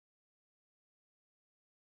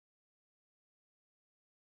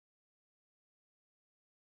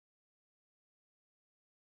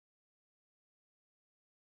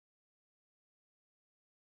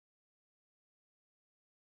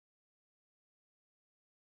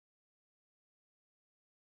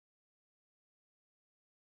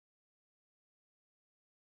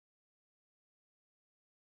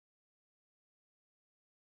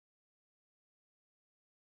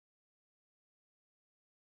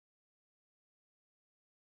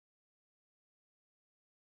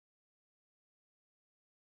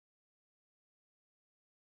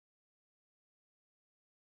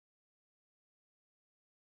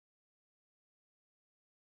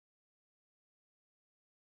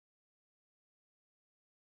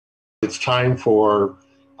it's time for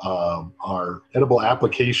our edible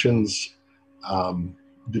applications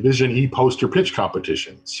Division E poster pitch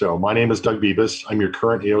competition. So my name is Doug Bibas. I'm your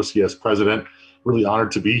current AOCS president. Really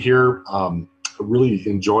honored to be here. I really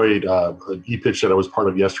enjoyed an e-pitch that I was part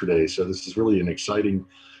of yesterday. So this is really an exciting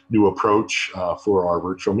new approach for our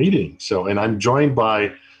virtual meeting. So, and I'm joined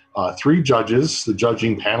by three judges. The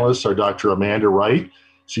judging panelists are Dr. Amanda Wright.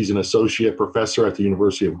 She's an associate professor at the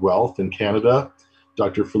University of Guelph in Canada.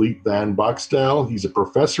 Dr. Philippe van Boxtel, he's a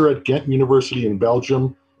professor at Ghent University in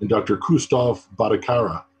Belgium. And Dr. Christophe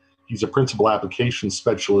Butter-copra, he's a principal application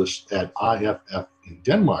specialist at IFF in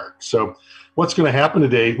Denmark. So what's going to happen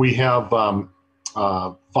today, we have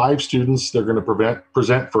 5 students. They're going to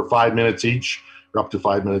present for 5 minutes each, or up to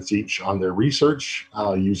 5 minutes each, on their research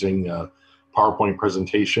using PowerPoint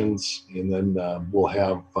presentations. And then we'll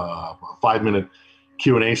have a 5-minute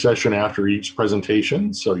Q&A session after each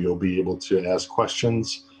presentation. So you'll be able to ask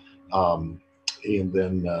questions. And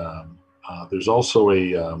then there's also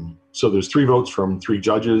so there's 3 votes from 3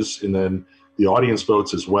 judges, and then the audience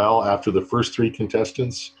votes as well. After the first 3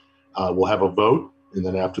 contestants, we'll have a vote, and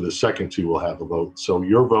then after the second 2, we'll have a vote. So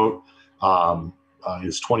your vote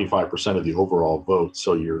is 25% of the overall vote.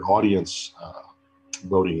 So your audience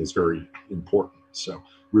voting is very important. So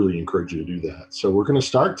really encourage you to do that. So we're going to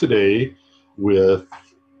start today with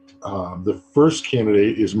the first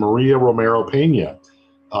candidate is Maria Romero Pena.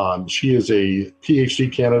 She is a PhD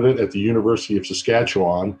candidate at the University of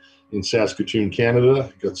Saskatchewan in Saskatoon, Canada.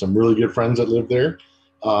 Got some really good friends that live there.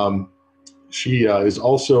 She is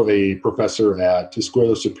also a professor at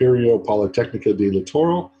Escuela Superior Politécnica de La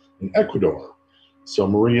Toro in Ecuador. So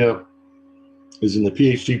Maria is in the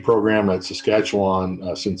PhD program at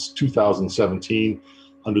Saskatchewan since 2017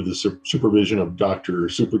 under the supervision of Dr.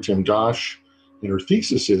 Supratim Dash. And her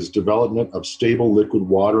thesis is development of stable liquid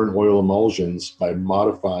water and oil emulsions by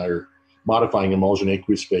modifying emulsion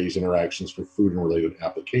aqueous phase interactions for food and related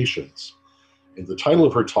applications. And the title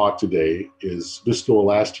of her talk today is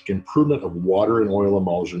Viscoelastic Improvement of Water and Oil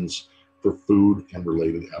Emulsions for Food and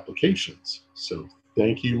Related Applications. So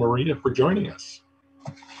thank you, Maria, for joining us.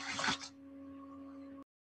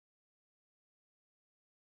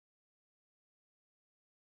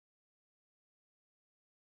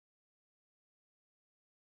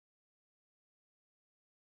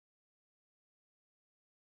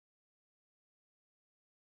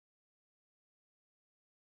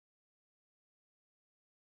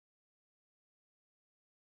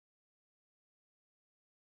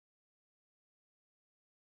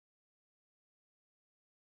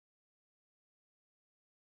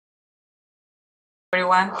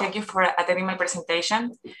 Everyone, thank you for attending my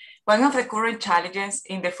presentation. One of the current challenges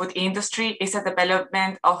in the food industry is the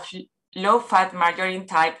development of low-fat margarine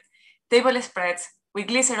type table spreads with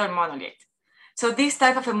glycerol monolith. So this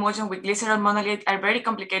type of emulsion with glycerol monolith are very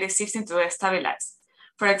complicated systems to stabilize.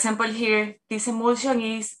 For example, here, this emulsion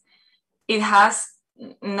it has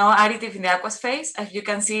no additive in the aqueous phase. As you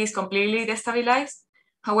can see, it's completely destabilized.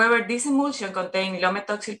 However, this emulsion contains low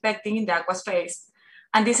methoxyl pectin in the aqueous phase,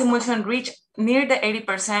 and this emulsion reached near the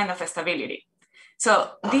 80% of stability.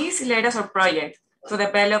 So this led us our project to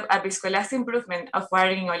develop a viscoelastic improvement of water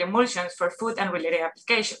and oil emulsions for food and related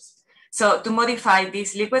applications. So to modify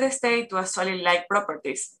this liquid state to a solid-like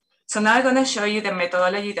properties. So now I'm gonna show you the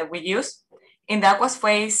methodology that we use. In the aqueous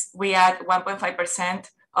phase, we add 1.5%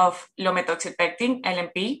 of low methoxyl pectin,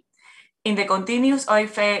 LMP. In the continuous oil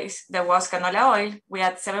phase, that was canola oil, we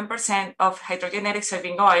add 7% of hydrogenated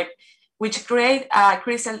soybean oil, which create a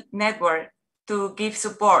crystal network to give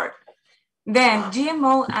support. Then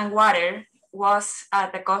GMO and water was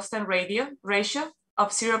at a constant ratio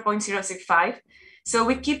of 0.065. So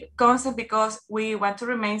we keep constant because we want to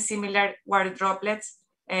remain similar water droplets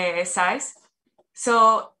size.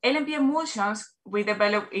 So LMP emulsions, we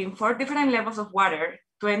develop in 4 different levels of water,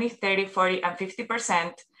 20, 30, 40, and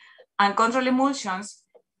 50%. And control emulsions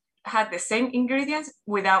had the same ingredients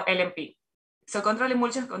without LMP. So control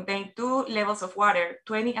emulsions contain 2 levels of water,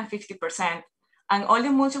 20 and 50%, and all the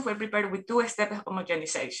emulsions were prepared with 2 steps of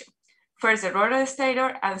homogenization. First, the Rheological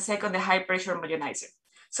stator, and second, the high pressure homogenizer.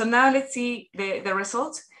 So now let's see the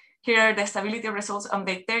results. Here are the stability results on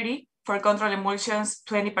day 30. For control emulsions,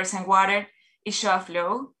 20% water, it showed a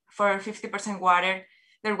flow. For 50% water,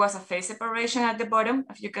 there was a phase separation at the bottom,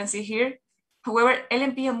 as you can see here. However,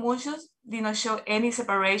 LMP emulsions did not show any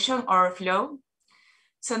separation or flow.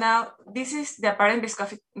 So now this is the apparent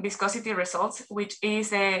viscosity results, which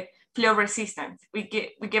is a flow resistance. We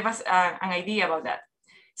give us an idea about that.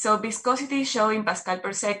 So viscosity showing Pascal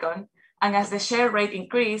per second, and as the shear rate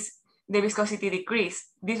increase, the viscosity decrease.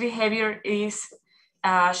 This behavior is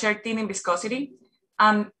shear thinning viscosity.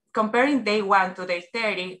 comparing day 1 to day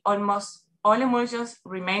 30, almost all emulsions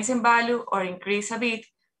remains in value or increase a bit.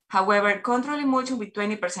 However, control emulsion with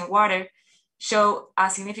 20% water show a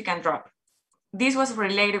significant drop. This was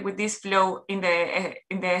related with this flow in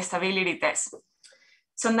the stability test.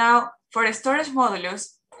 So now for the storage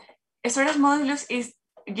modulus is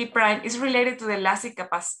G prime is related to the elastic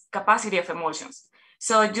capacity of emulsions.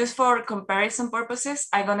 So just for comparison purposes,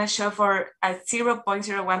 I'm gonna show for a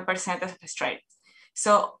 0.01% of strain.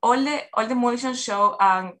 So all the emulsions show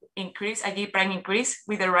an increase, a G prime increase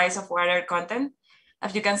with the rise of water content.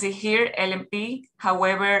 As you can see here, LMP,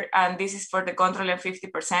 however, and this is for the control and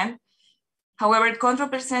 50%. However, control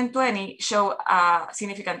percent 20 show a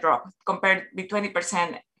significant drop compared with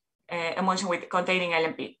 20% emulsion with containing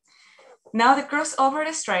LMP. Now the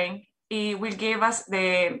crossover strain, it will give us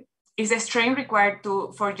the strain required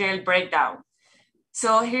for gel breakdown.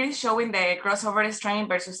 So here is showing the crossover strain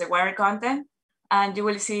versus the water content, and you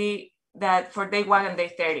will see that for day 1 and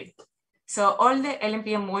day 30. So all the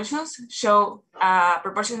LMP emulsions show a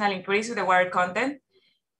proportional increase with the water content,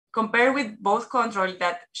 compared with both control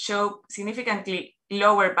that show significantly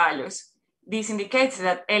lower values. This indicates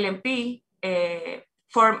that LMP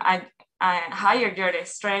form a higher gel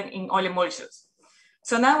strength in all emulsions.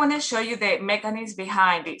 So now I want to show you the mechanism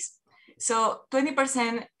behind this. So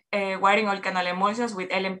 20% wiring all canal emulsions with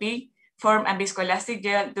LMP form a viscoelastic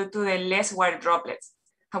gel due to the less water droplets.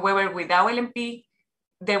 However, without LMP,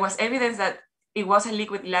 there was evidence that it was a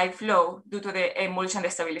liquid-like flow due to the emulsion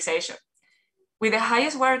destabilization. With the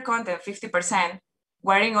highest water content, 50%,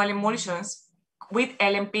 wiring all emulsions with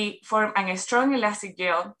LMP form a strong elastic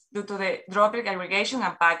gel due to the droplet aggregation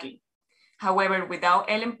and packing. However, without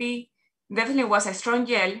LMP, definitely was a strong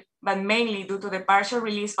gel, but mainly due to the partial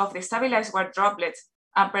release of the stabilized water droplets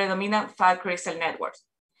and predominant fat crystal networks.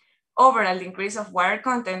 Overall, the increase of water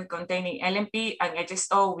content containing LMP and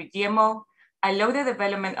HSO with GMO allow the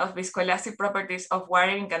development of viscoelastic properties of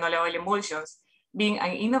wiring canola oil emulsions, being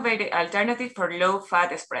an innovative alternative for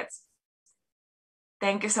low-fat spreads.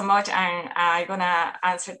 Thank you so much, and I'm gonna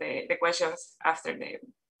answer the questions after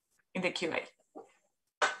in the Q&A.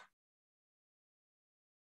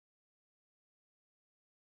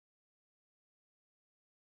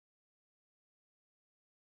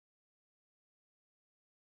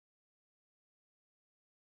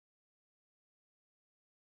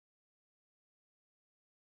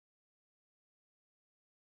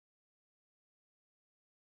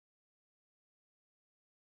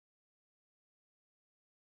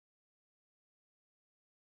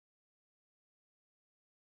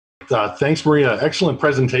 Thanks, Maria. Excellent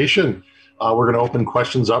presentation. We're going to open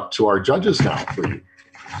questions up to our judges now for you.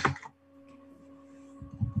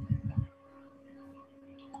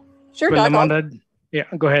 Sure, well, Doug. Amanda, yeah,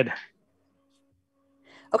 go ahead.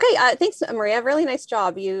 Okay, thanks, Maria. Really nice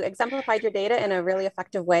job. You exemplified your data in a really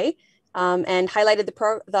effective way and highlighted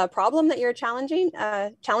the problem that you're challenged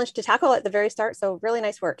to tackle at the very start. So really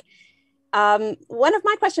nice work. One of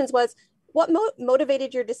my questions was, what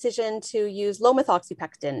motivated your decision to use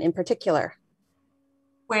low-methoxypectin in particular?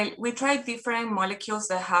 Well, we tried different molecules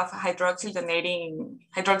that have hydroxyl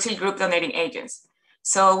group donating agents.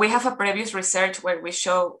 So we have a previous research where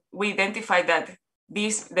we identified that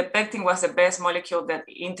the pectin was the best molecule that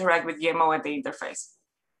interact with GMO at the interface.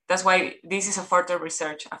 That's why this is a further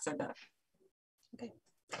research after that. Okay.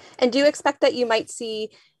 And do you expect that you might see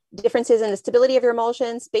differences in the stability of your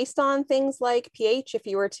emulsions based on things like pH if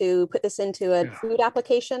you were to put this into a food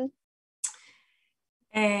application?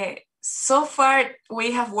 So far,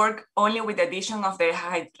 we have worked only with the addition of the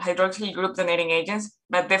hydroxyl group donating agents,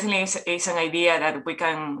 but definitely it's an idea that we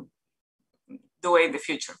can do in the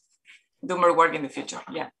future, do more work in the future,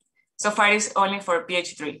 yeah. So far, it's only for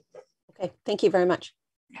pH 3. Okay, thank you very much.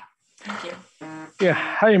 Yeah, thank you. Yeah,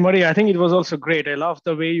 hi, Maria. I think it was also great. I love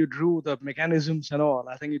the way you drew the mechanisms and all.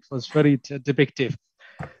 I think it was very depictive.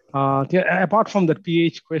 Apart from the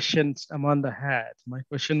pH questions Amanda had, my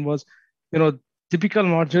question was, typical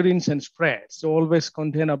margarines and spreads always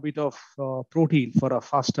contain a bit of protein for a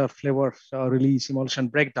faster flavor release emulsion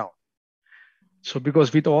breakdown. So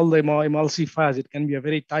because with all the emulsifiers, it can be a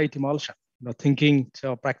very tight emulsion, thinking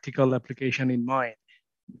practical application in mind.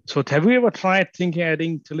 So have you ever tried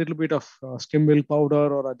adding a little bit of skim milk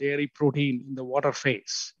powder or a dairy protein in the water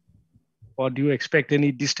phase? Or do you expect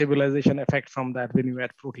any destabilization effect from that when you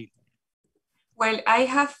add protein? Well, I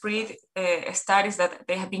have read studies that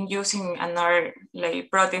they have been using another like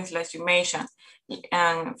proteins, like you mentioned,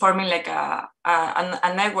 and forming like a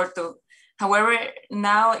network too. However,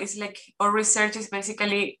 now it's like our research is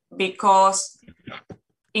basically because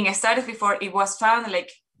in studies before it was found like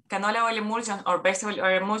canola oil emulsions or vegetable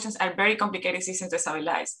oil emulsions are very complicated systems to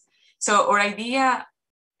stabilize. So our idea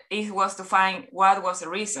was to find what was the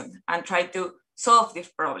reason and try to solve this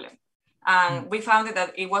problem. And we found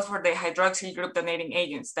that it was for the hydroxyl group donating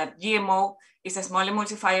agents, that GMO is a small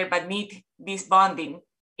emulsifier but need this bonding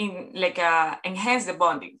in enhance the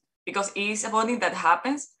bonding, because it is a bonding that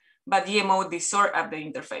happens, but GMO distort up the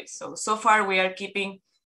interface. So far we are keeping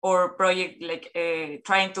our project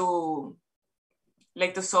trying to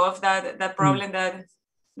solve that problem that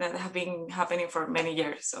have been happening for many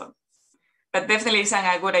years. So, but definitely it's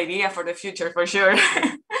a good idea for the future for sure.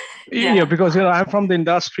 Yeah, because I'm from the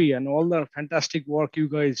industry and all the fantastic work you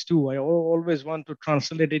guys do. I always want to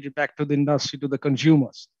translate it back to the industry, to the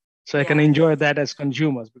consumers, so I can enjoy that as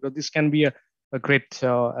consumers, because this can be a great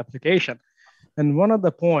application. And one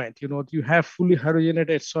other point, you have fully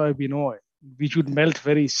hydrogenated soybean oil, which would melt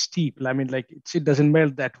very steep. I mean, it doesn't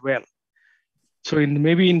melt that well. So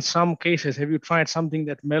maybe in some cases, have you tried something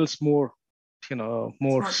that melts more,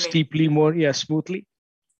 more steeply, more smoothly?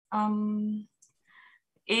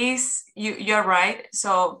 You're right.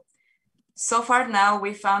 So far now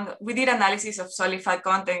we did analysis of solid fat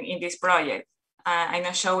content in this project. I'm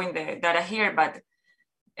not showing the data here, but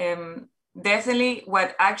definitely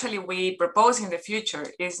what actually we propose in the future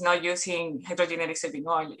is not using hydrogenated soybean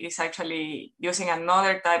oil. It's actually using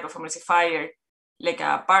another type of emulsifier, like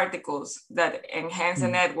particles that enhance the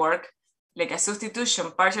network, like a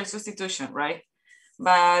substitution, partial substitution, right?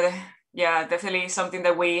 But yeah, definitely something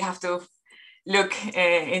that we have to look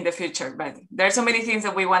in the future. But there are so many things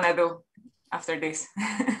that we want to do after this.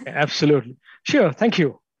 Absolutely. Sure. Thank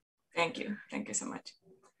you. Thank you. Thank you so much.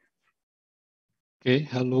 Okay.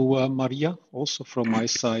 Hello, Maria. Also from my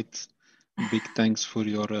side, big thanks for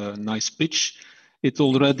your nice pitch. It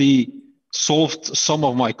already solved some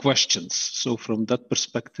of my questions. So from that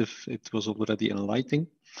perspective, it was already enlightening.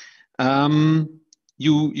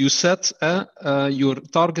 You said you're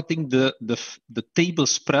targeting the table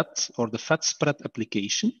spread or the fat spread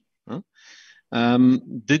application.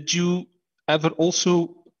 Did you ever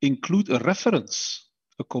also include a reference,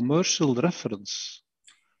 a commercial reference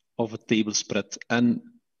of a table spread? And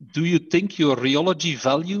do you think your rheology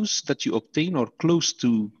values that you obtain are close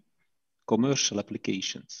to commercial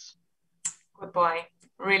applications? Good point.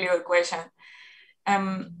 Really good question.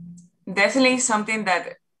 Definitely something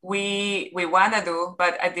that we want to do,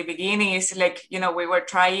 but at the beginning it's we were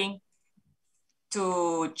trying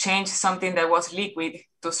to change something that was liquid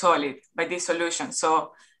to solid by this solution.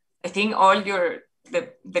 So I think all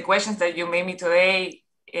the questions that you made me today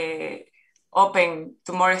open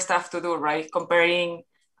to more stuff to do, right? Comparing,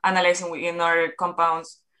 analyzing within our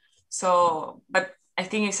compounds. So, but I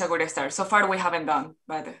think it's a good start. So far we haven't done,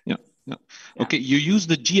 but yeah. Okay, you use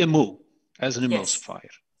the GMO as an emulsifier.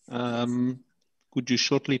 Yes. Could you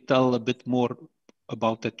shortly tell a bit more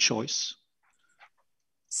about that choice?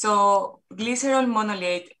 So glycerol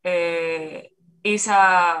monolate is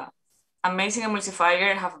a amazing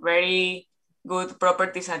emulsifier, have very good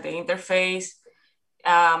properties at the interface.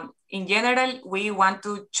 In general, we want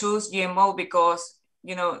to choose GMO because,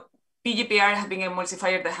 PGPR has been an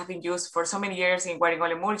emulsifier that has been used for so many years in wearing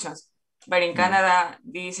oil emulsions. But in Canada,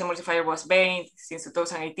 this emulsifier was banned since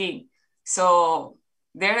 2018. So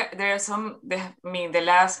there are the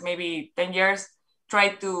last maybe 10 years, try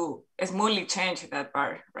to smoothly change that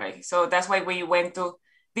part, right? So that's why we went to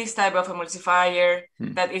this type of emulsifier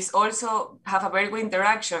that is also have a very good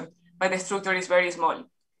interaction, but the structure is very small.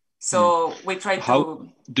 So we try to... How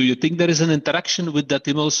do you think there is an interaction with that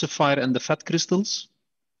emulsifier and the fat crystals?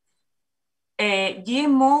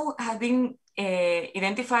 GMO has been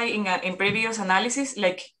identified in previous analysis,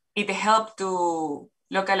 like it helped to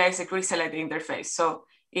localize the crystal at the interface. So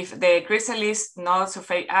if the crystal is not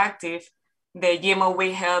sulfate active, the GMO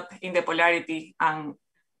will help in the polarity and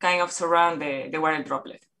kind of surround the water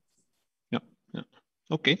droplet. Yeah.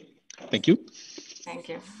 Okay, thank you. Thank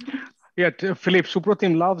you. Yeah, Philip,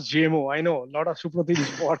 Supratim loves GMO. I know a lot of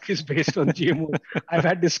Supratim's work is based on GMO. I've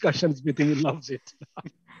had discussions with him. He loves it.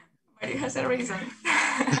 But it has a reason.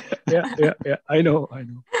 Yeah. I know.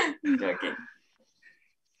 Joking.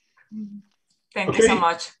 Thank you so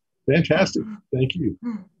much. Fantastic. Thank you,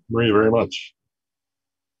 Maria, very much.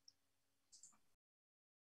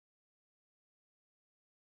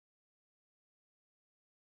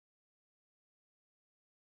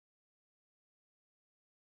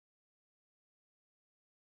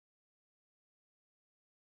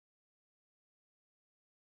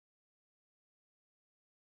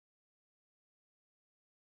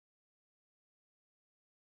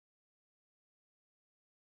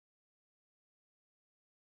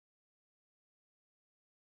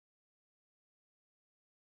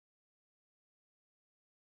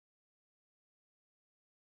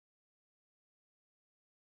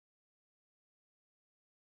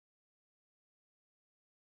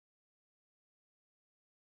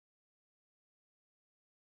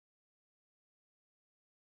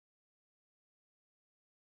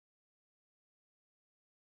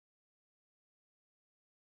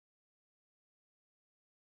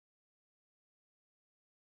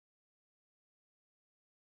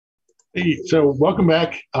 Hey, so welcome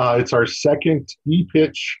back. It's our second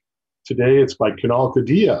e-pitch. Today it's by Kunal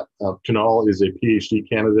Kadiya. Kunal is a PhD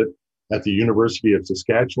candidate at the University of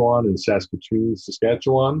Saskatchewan in Saskatoon,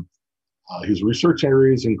 Saskatchewan. His research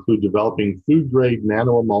areas include developing food-grade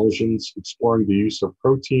nanoemulsions, exploring the use of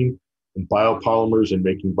protein and biopolymers in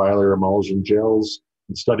making bilayer emulsion gels,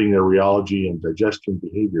 and studying their rheology and digestion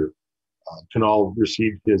behavior. Kunal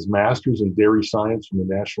received his master's in dairy science from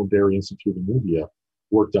the National Dairy Institute in India,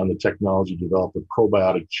 worked on the technology to develop a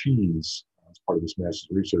probiotic cheese as part of his master's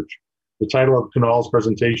research. The title of Kunal's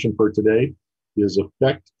presentation for today is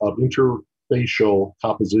Effect of Interfacial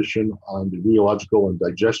Composition on the Rheological and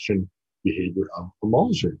Digestion Behavior of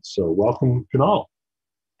Emulsions. So welcome, Kunal.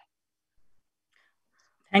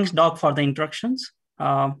 Thanks, Doc, for the introductions.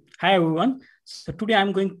 Hi, everyone. So today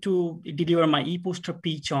I'm going to deliver my e-poster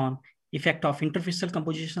pitch on effect of interfacial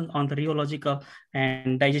composition on the rheological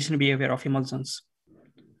and digestion behavior of emulsions.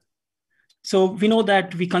 So we know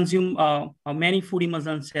that we consume many food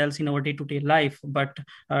emulsion cells in our day-to-day life, but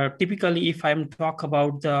typically if I'm talk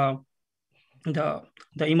about the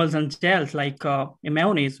emulsion gels like a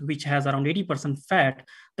mayonnaise, which has around 80% fat,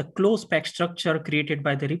 the close packed structure created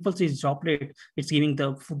by the repulsive droplet is giving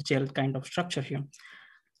the food gel kind of structure here.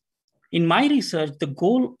 In my research, the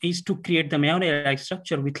goal is to create the mayonnaise-like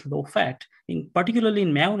structure with low fat. Particularly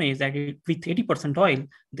in mayonnaise with 80% oil,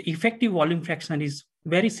 the effective volume fraction is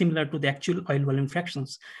very similar to the actual oil volume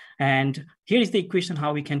fractions. And here is the equation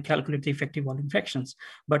how we can calculate the effective volume fractions.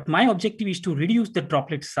 But my objective is to reduce the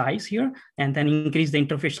droplet size here and then increase the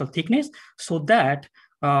interfacial thickness so that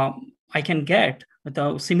I can get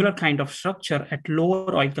the similar kind of structure at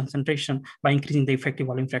lower oil concentration by increasing the effective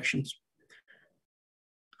volume fractions.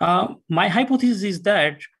 My hypothesis is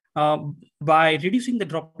that by reducing the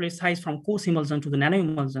droplet size from coarse emulsion to the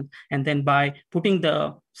nanoemulsion, and then by putting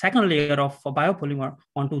the second layer of biopolymer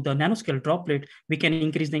onto the nanoscale droplet, we can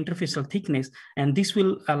increase the interfacial thickness, and this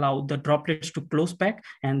will allow the droplets to close pack,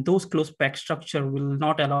 and those close pack structure will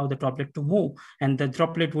not allow the droplet to move, and the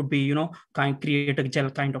droplet would be, create a gel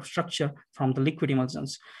kind of structure from the liquid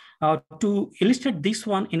emulsions. To illustrate this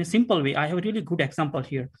one in a simple way, I have a really good example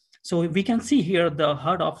here. So we can see here the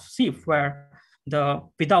herd of sheep where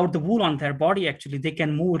without the wool on their body, actually, they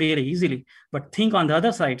can move really easily. But think on the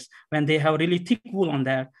other sides, when they have really thick wool on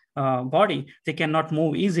their body, they cannot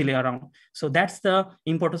move easily around. So that's the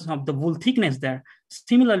importance of the wool thickness there.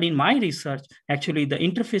 Similarly, in my research, actually, the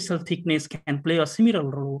interfacial thickness can play a similar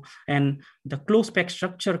role, and the close pack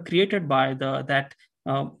structure created by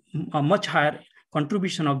a much higher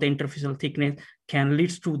contribution of the interfacial thickness can lead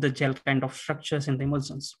to the gel kind of structures in the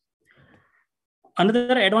emulsions.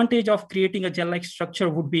 Another advantage of creating a gel-like structure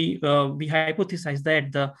would be, we hypothesize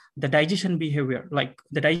that the digestion behavior,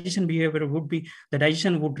 the digestion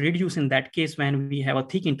would reduce in that case when we have a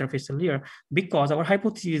thick interfacial layer, because our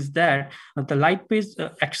hypothesis is that the lipase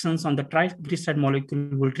actions on the triglyceride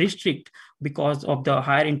molecule will restrict because of the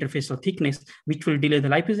higher interfacial thickness, which will delay the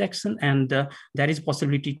lipase action, and there is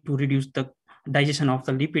possibility to reduce the digestion of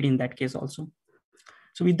the lipid in that case also.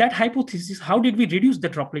 So with that hypothesis, how did we reduce the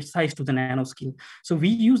droplet size to the nanoscale? So we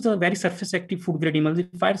used a very surface-active food-grade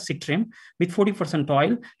emulsifier, Citrem, with 40%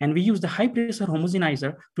 oil, and we used the high-pressure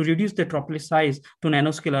homogenizer to reduce the droplet size to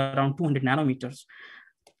nanoscale around 200 nanometers.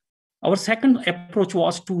 Our second approach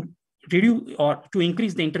was to reduce or to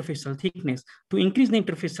increase the interfacial thickness. To increase the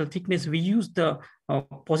interfacial thickness, we used the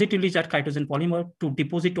positively charged chitosan polymer to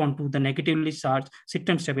deposit onto the negatively charged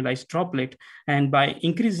Citrem stabilized droplet. And by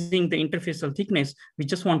increasing the interfacial thickness, we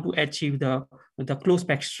just want to achieve the close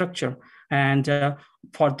pack structure. And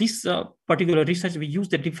for this particular research, we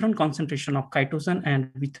used a different concentration of chitosan and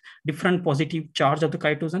with different positive charge of the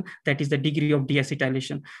chitosan, that is the degree of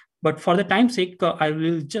deacetylation. But for the time's sake, I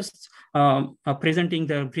will just presenting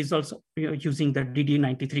the results using the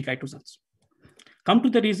DD93 chitosans. Come to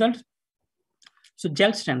the results. So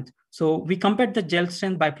gel strength. So we compared the gel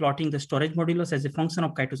strength by plotting the storage modulus as a function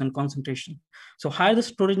of chitosan concentration. So higher the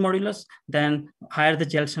storage modulus, then higher the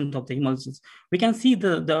gel strength of the emulsions. We can see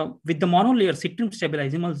with the monolayer Citrem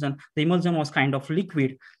stabilized emulsion, the emulsion was kind of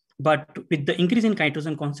liquid. But with the increase in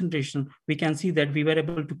chitosan concentration, we can see that we were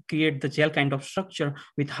able to create the gel kind of structure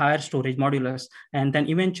with higher storage modulus. And then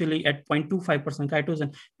eventually at 0.25%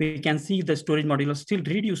 chitosan, we can see the storage modulus still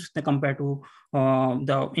reduced compared to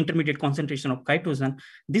the intermediate concentration of chitosan.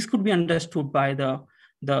 This could be understood by the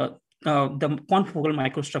confocal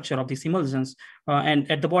microstructure of these emulsions.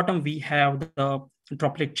 And at the bottom, we have the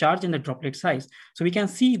droplet charge and the droplet size. So we can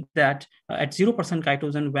see that at 0%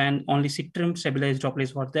 chitosan, when only citrum stabilized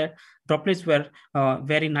droplets were there, droplets were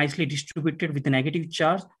very nicely distributed with the negative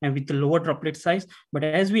charge and with the lower droplet size. But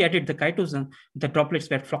as we added the chitosan, the droplets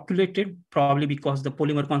were flocculated, probably because the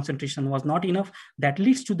polymer concentration was not enough. That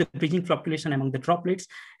leads to the bridging flocculation among the droplets,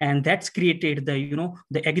 and that's created the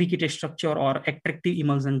the aggregated structure or attractive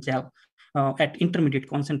emulsion gel at intermediate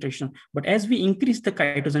concentration. But as we increase the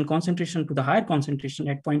chitosan concentration to the higher concentration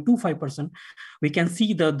at 0.25%, we can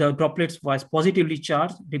see the droplets was positively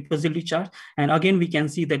charged, repulsively charged, and again we can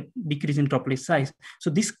see the decrease in droplet size. So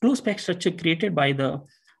this close pack structure created by the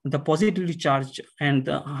positively charged and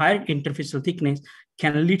the higher interfacial thickness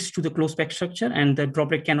can lead to the close pack structure, and the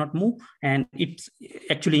droplet cannot move, and it's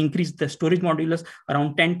actually increased the storage modulus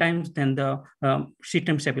around 10 times than the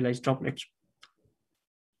citrum stabilized droplets.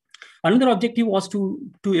 Another objective was to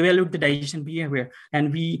evaluate the digestion behavior,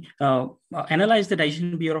 and we analyzed the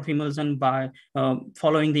digestion behavior of emulsion by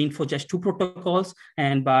following the InfoJust2 protocols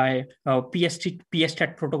and by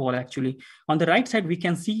PSTAT protocol actually. On the right side, we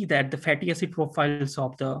can see that the fatty acid profiles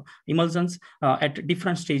of the emulsions at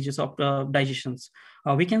different stages of digestions.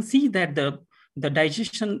 We can see that the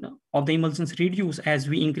digestion of the emulsions reduce as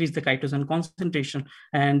we increase the chitosan concentration,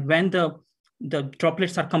 and when the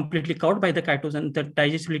droplets are completely covered by the chitosan, the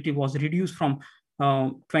digestibility was reduced from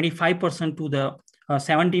 25% to the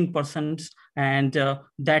 17%, and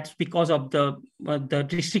that's because of the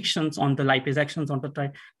restrictions on the lipase actions on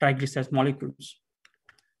the triglyceride molecules.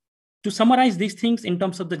 To summarize these things in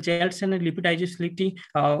terms of the gel strength and lipid digestibility,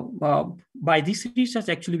 by this research,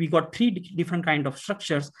 actually, we got 3 different kind of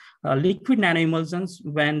structures. Liquid nanoemulsions,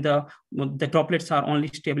 when the droplets are only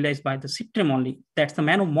stabilized by the citrum only, that's the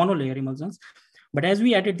monolayer emulsions. But as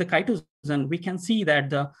we added the chitosan, we can see that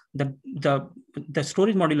the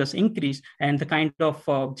storage modulus increased, and the kind of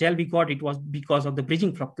gel we got, it was because of the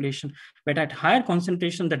bridging flocculation. But at higher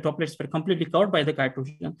concentration, the droplets were completely covered by the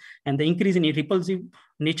chitosan, and the increase in repulsive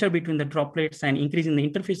nature between the droplets and increase in the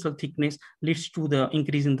interfacial thickness leads to the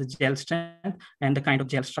increase in the gel strength and the kind of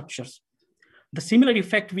gel structures. The similar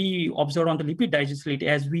effect we observed on the lipid digestibility,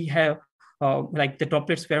 as we have like the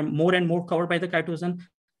droplets were more and more covered by the chitosan,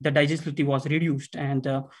 the digestibility was reduced, and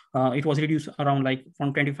it was reduced around like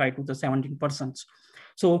from 25 to the 17%.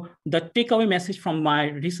 So the takeaway message from my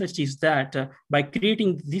research is that by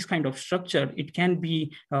creating this kind of structure, it can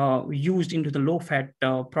be used into the low-fat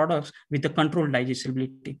products with the controlled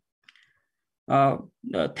digestibility.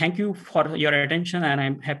 Thank you for your attention, and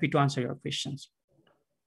I'm happy to answer your questions.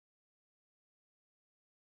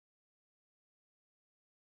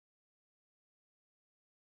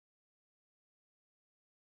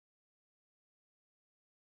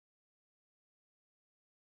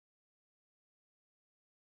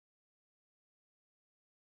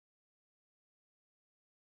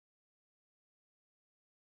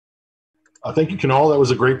 Thank you, Kunal. That was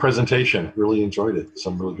a great presentation. Really enjoyed it.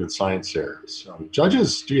 Some really good science there. So,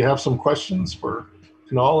 judges, do you have some questions for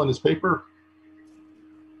Kunal and his paper?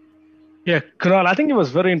 Yeah, Kunal, I think it was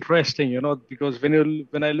very interesting, because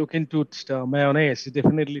when I look into mayonnaise, it's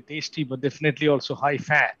definitely tasty, but definitely also high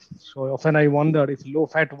fat. So often I wonder if low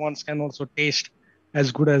fat ones can also taste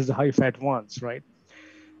as good as the high fat ones, right?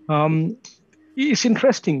 It's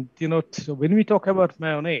interesting, so when we talk about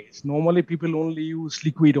mayonnaise, normally people only use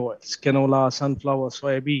liquid oils, canola, sunflower,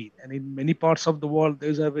 soybean, and in many parts of the world,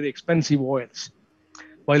 those are very expensive oils,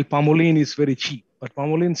 while palmolene is very cheap. But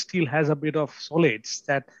palmolene still has a bit of solids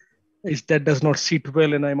that does not sit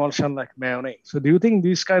well in an emulsion like mayonnaise. So do you think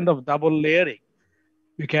this kind of double layering,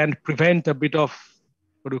 you can prevent a bit of,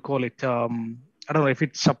 what do you call it? I don't know if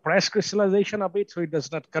it suppress crystallization a bit, so it does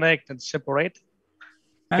not connect and separate.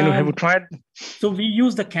 Have you tried? So we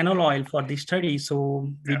use the canola oil for this study. So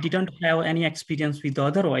we didn't have any experience with the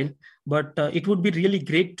other oil, but it would be really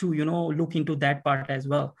great to, look into that part as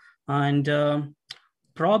well. And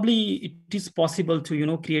probably it is possible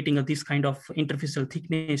to, creating this kind of interfacial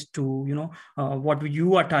thickness to, what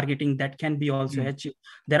you are targeting, that can be also achieved.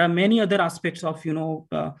 There are many other aspects of,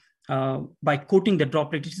 by coating the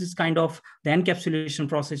droplet. This is kind of the encapsulation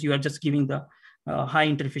process. You are just giving the high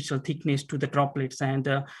interfacial thickness to the droplets, and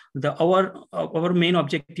our main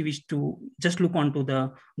objective is to just look onto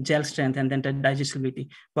the gel strength and then the digestibility.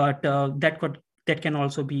 But that can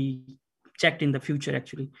also be checked in the future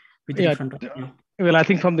actually with the different. Well, I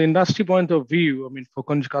think from the industry point of view, I mean, for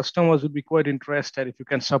customers would be quite interested if you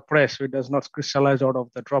can suppress so it does not crystallize out of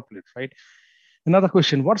the droplet, right? Another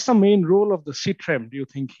question, what's the main role of the citrum, do you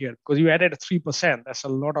think here? Because you added 3%, that's a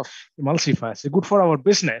lot of emulsifiers. It's good for our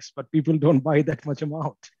business, but people don't buy that much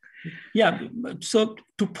amount. Yeah, so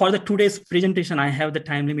for the today's presentation, I have the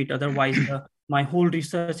time limit. Otherwise, my whole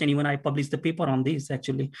research, and even I published the paper on this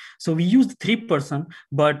actually. So we used 3%,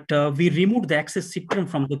 but we removed the excess citrum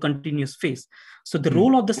from the continuous phase. So the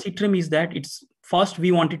role of the citrum is that it's first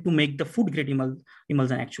we wanted to make the food grade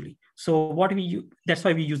emulsion actually. So that's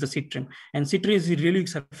why we use the citrum, and citrum is a really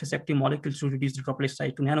surface active molecule to reduce the droplet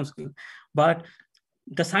size to nanoscale. But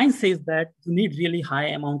the science says that you need really high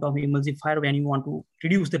amount of emulsifier when you want to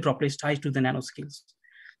reduce the droplet size to the nanoscales.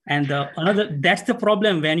 And that's the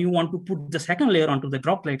problem when you want to put the second layer onto the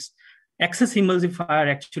droplets. Excess emulsifier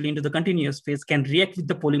actually into the continuous phase can react with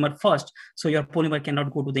the polymer first, so your polymer cannot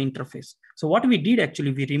go to the interface. So what we did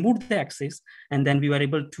actually, we removed the excess, and then we were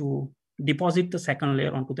able to deposit the second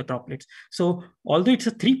layer onto the droplets. So although it's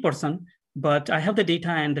a 3%, but I have the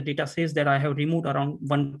data, and the data says that I have removed around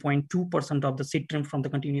 1.2% of the citrum from the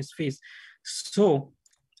continuous phase. So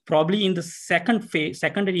probably in the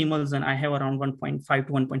secondary emulsion, I have around 1.5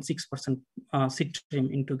 to 1.6%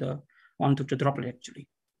 citrum onto the droplet actually.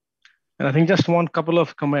 And I think just one couple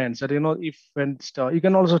of comments that, if you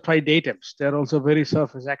can also try datums. They're also very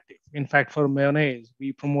surface active. In fact, for mayonnaise,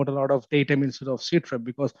 we promote a lot of datum instead of citrum,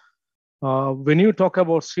 because when you talk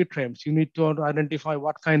about citrums, you need to identify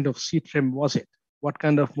what kind of citrum was it, what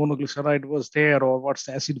kind of monoglyceride was there, or what's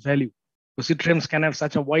the acid value. So citrums can have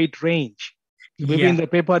such a wide range. So maybe in the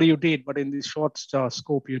paper you did, but in this short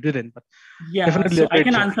scope you didn't. But definitely so I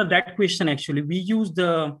can answer that question actually. We use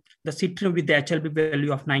the citrum with the HLB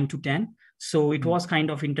value of 9 to 10. So it was kind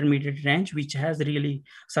of intermediate range, which has really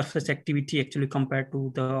surface activity actually compared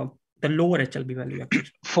to the lower HLB value. Actually.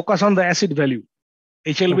 Focus on the acid value.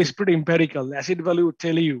 HLB is pretty empirical. The acid value will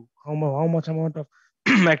tell you how much amount of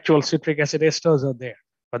actual citric acid esters are there.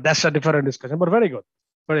 But that's a different discussion. But very good.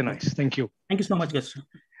 Very nice. Thank you. Thank you so much, Gus.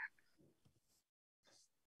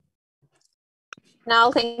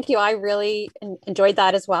 Kunal, thank you. I really enjoyed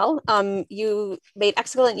that as well. You made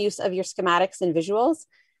excellent use of your schematics and visuals.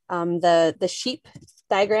 The sheep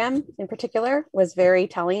diagram in particular was very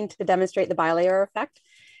telling to demonstrate the bilayer effect.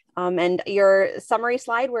 And your summary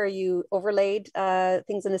slide where you overlaid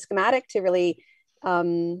things in the schematic to really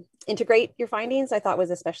integrate your findings, I thought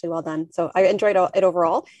was especially well done. So I enjoyed it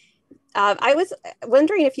overall. I was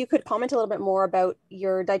wondering if you could comment a little bit more about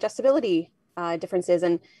your digestibility differences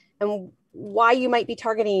and why you might be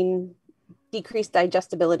targeting decreased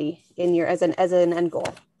digestibility in your as an end goal.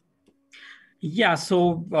 Yeah,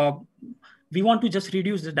 so we want to just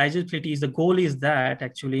reduce the digestibility. The goal is that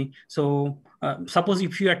actually. So suppose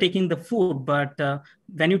if you are taking the food, but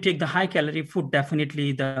when you take the high calorie food,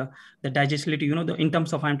 definitely the digestibility, in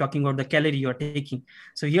terms of I'm talking about the calorie you are taking.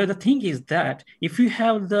 So here the thing is that if you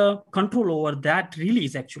have the control over that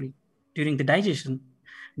release actually during the digestion,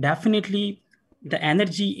 definitely the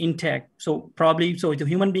energy intake. So the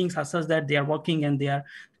human beings are such that they are working and they are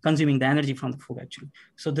consuming the energy from the food actually.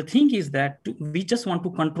 So the thing is that we just want to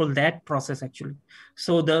control that process actually.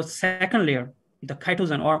 So the second layer, the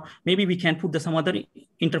chitosan, or maybe we can put some other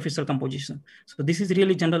interfacial composition. So this is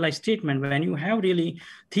really generalized statement. When you have really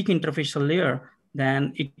thick interfacial layer,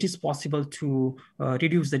 then it is possible to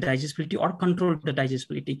reduce the digestibility or control the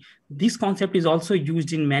digestibility. This concept is also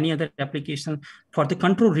used in many other applications for the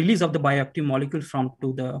control release of the bioactive molecule from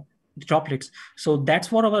to the droplets. So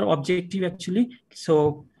that's what our objective actually.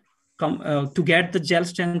 So to get the gel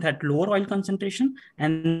strength at lower oil concentration,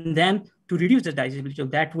 and then to reduce the digestibility. So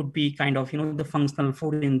that would be kind of, the functional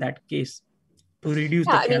food in that case to reduce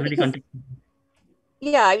the calorie content.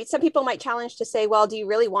 Yeah, some people might challenge to say, well, do you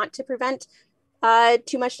really want to prevent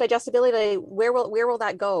too much digestibility? Where will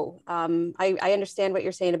that go? I understand what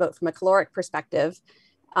you're saying about from a caloric perspective,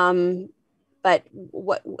 but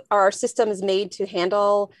what are our systems made to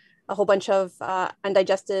handle a whole bunch of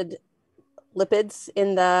undigested lipids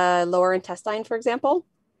in the lower intestine, for example?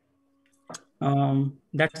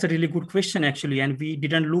 That's a really good question actually, and we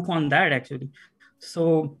didn't look on that actually.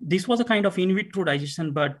 So this was a kind of in vitro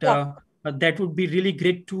digestion, but that would be really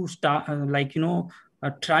great to start,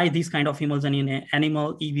 try this kind of emulsion in an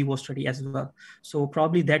animal in vivo study as well. So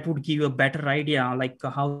probably that would give you a better idea like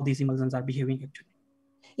how these emulsions are behaving actually.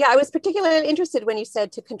 Yeah, I was particularly interested when you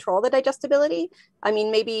said to control the digestibility. I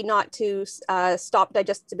mean, maybe not to stop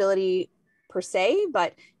digestibility per se,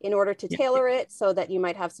 but in order to tailor it so that you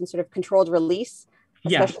might have some sort of controlled release,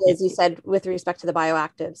 especially as you said, with respect to the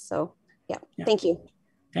bioactives. So thank you.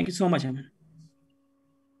 Thank you so much, Emin.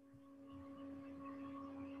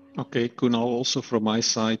 Okay, Kunal, also from my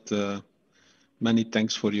side, many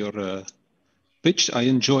thanks for your pitch. I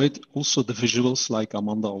enjoyed also the visuals, like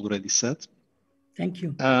Amanda already said. Thank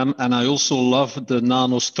you. And I also love the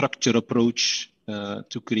nanostructure approach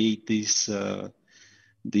to create these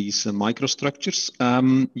microstructures.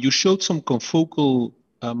 You showed some confocal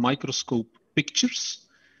microscope pictures.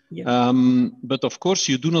 Yeah. But of course,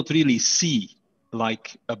 you do not really see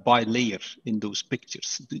like a bilayer in those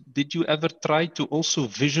pictures. Did you ever try to also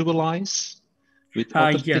visualize with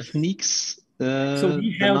other Yes. techniques So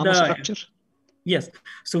we the have nanostructure? Yes.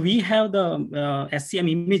 So we have the SCM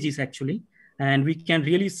images actually, and we can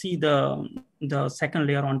really see the second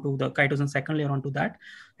layer onto the chitosan second layer onto that.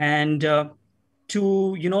 And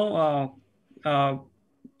to,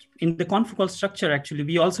 in the confocal structure, actually,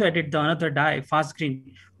 we also added the another dye, fast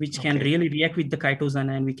green, which can really react with the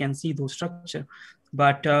chitosan, and we can see those structure.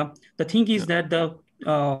 But the thing is that the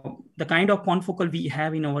kind of confocal we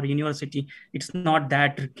have in our university, it's not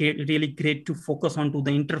that really great to focus onto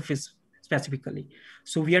the interface specifically.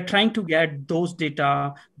 So we are trying to get those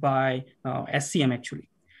data by SCM actually.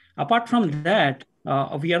 Apart from that,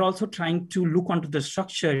 we are also trying to look onto the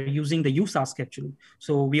structure using the USask actually.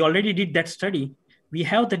 So we already did that study. We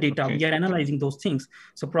have the data, we are analyzing those things.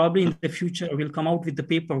 So probably in the future, we'll come out with the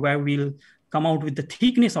paper where we'll come out with the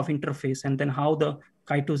thickness of interface and then how the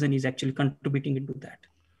chitosan is actually contributing into that.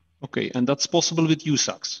 Okay, and that's possible with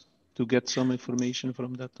USax to get some information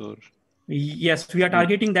from that, or? Yes, we are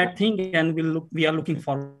targeting that thing, and we are looking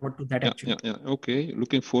forward to that actually. Yeah. Okay,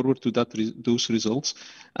 looking forward to that those results.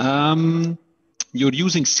 You're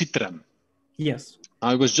using Citrem. Yes.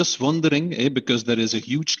 I was just wondering, because there is a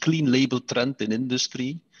huge clean label trend in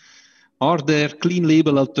industry, are there clean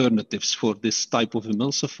label alternatives for this type of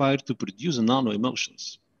emulsifier to produce nano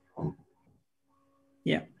emulsions?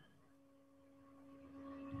 Yeah.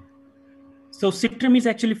 So Citrem is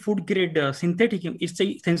actually food grade synthetic. It's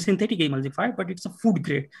a synthetic emulsifier, but it's a food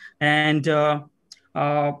grade. And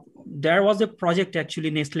there was a project actually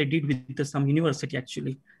Nestle did with some university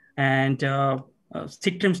actually, and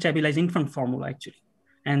Citrem stabilized infant formula actually.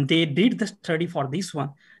 And they did the study for this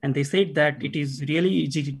one, and they said that it is really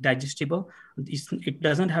easy digestible. It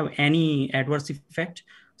doesn't have any adverse effect.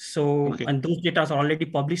 So, and those data are already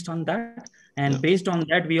published on that. And based on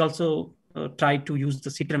that, we also try to use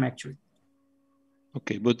the Citrem actually.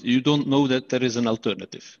 Okay, but you don't know that there is an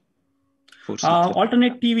alternative for Citrem?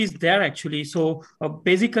 Alternative is there actually. So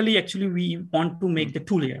basically, actually, we want to make the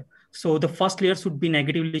two layer. So the first layer should be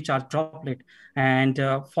negatively charged droplet. And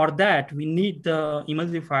for that, we need the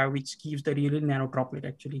emulsifier, which gives the really nano droplet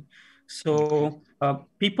actually. So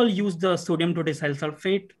people use the sodium todecyl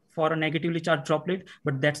sulfate for a negatively charged droplet,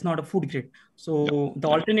 but that's not a food grade. So the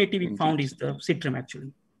alternative we found is the Citrem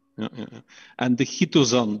actually. And the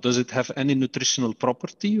chitosan, does it have any nutritional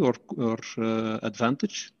property or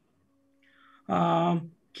advantage?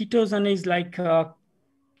 Chitosan is like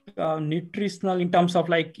nutritional in terms of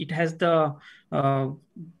like it has the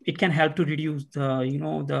it can help to reduce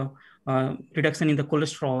the reduction in the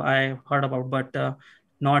cholesterol I heard about, but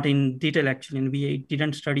not in detail actually, and we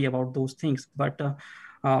didn't study about those things. But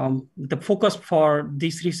the focus for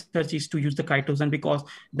this research is to use the chitosan because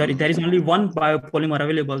there is only one biopolymer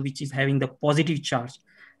available which is having the positive charge,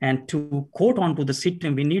 and to coat onto the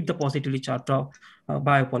Citrem we need the positively charged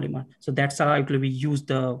biopolymer. So that's how actually we use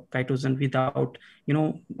the chitosan without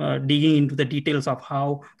digging into the details of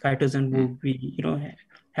how chitosan would be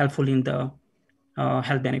helpful in the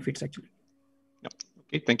health benefits actually.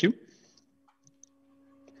 Okay, thank you.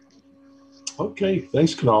 Okay,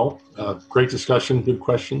 thanks, Kunal. Great discussion, good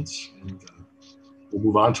questions. And, we'll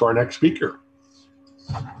move on to our next speaker.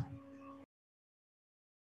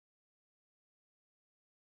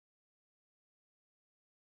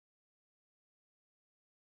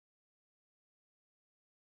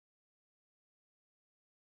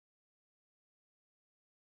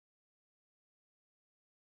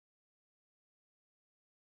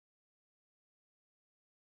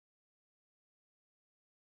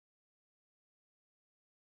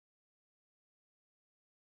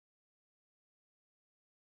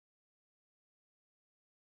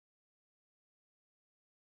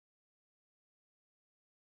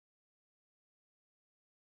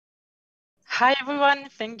 Hi everyone,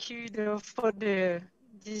 thank you for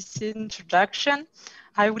this introduction.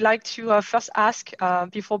 I would like to first ask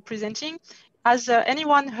before presenting, has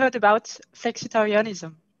anyone heard about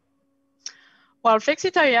flexitarianism? Well,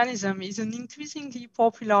 flexitarianism is an increasingly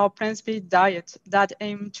popular plant-based diet that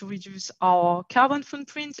aims to reduce our carbon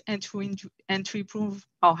footprint and to improve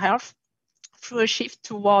our health through a shift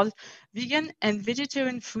toward vegan and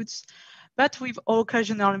vegetarian foods, but with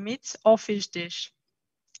occasional meat or fish dish.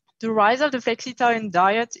 The rise of the flexitarian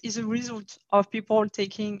diet is a result of people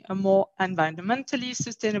taking a more environmentally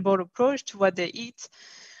sustainable approach to what they eat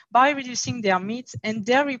by reducing their meat and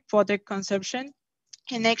dairy product consumption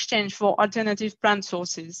in exchange for alternative plant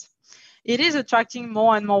sources. it is attracting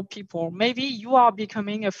more and more people. Maybe you are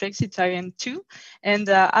becoming a flexitarian too. And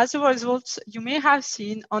as a result, you may have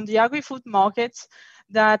seen on the agri-food markets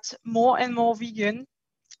that more and more vegan,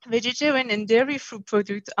 vegetarian and dairy food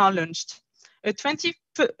products are launched. A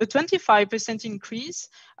 25% increase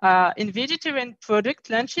in vegetarian product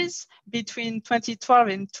launches between 2012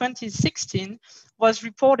 and 2016 was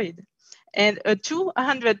reported, and a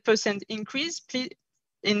 200% increase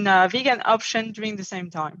in vegan option during the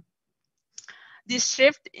same time. This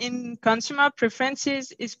shift in consumer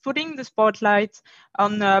preferences is putting the spotlight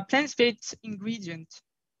on plant-based ingredients.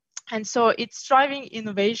 And so it's driving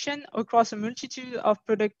innovation across a multitude of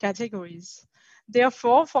product categories.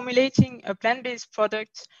 Therefore, formulating a plant-based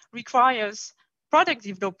product requires product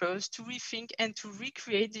developers to rethink and to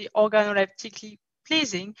recreate the organoleptically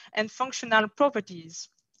pleasing and functional properties.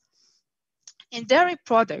 In dairy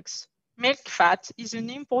products, milk fat is an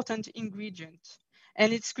important ingredient,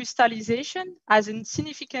 and its crystallization has a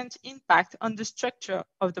significant impact on the structure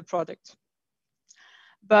of the product.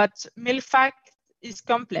 But milk fat is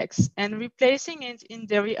complex, and replacing it in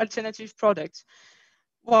dairy alternative products,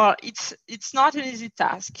 well, it's not an easy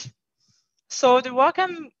task. So the work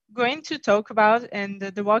I'm going to talk about and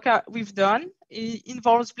the work we've done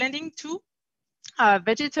involves blending two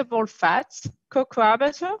vegetable fats, cocoa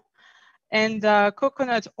butter and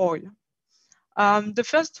coconut oil. The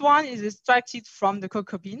first one is extracted from the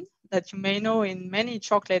cocoa bean that you may know in many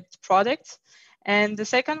chocolate products. And the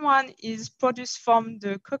second one is produced from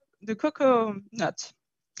the cocoa nut.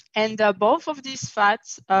 And both of these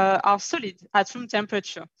fats are solid at room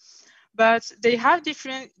temperature, but they have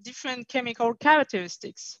different chemical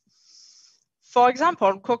characteristics. For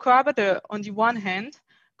example, cocoa butter on the one hand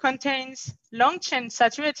contains long-chain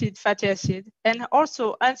saturated fatty acid and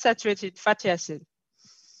also unsaturated fatty acid.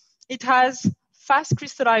 It has fast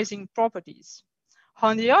crystallizing properties.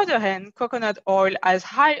 On the other hand, coconut oil has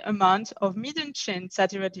high amount of medium-chain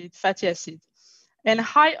saturated fatty acid and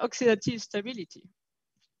high oxidative stability.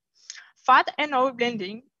 Fat and oil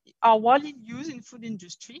blending are widely used in food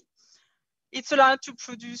industry. It's allowed to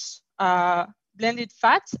produce blended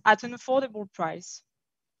fats at an affordable price.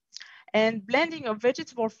 And blending of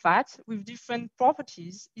vegetable fat with different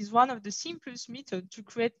properties is one of the simplest methods to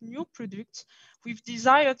create new products with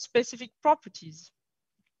desired specific properties.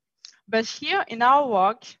 But here in our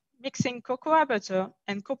work, mixing cocoa butter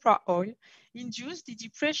and copra oil induced the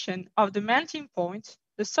depression of the melting point,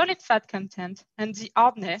 the solid fat content, and the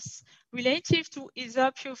hardness relative to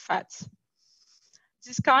either pure fats.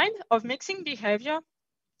 This kind of mixing behavior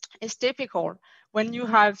is typical when you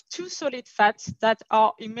have two solid fats that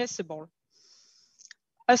are immiscible.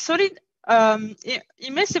 A solid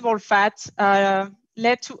immiscible fat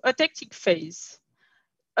led to eutectic phase.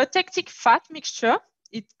 Eutectic fat mixture,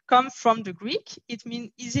 it comes from the Greek, it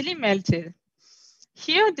means easily melted.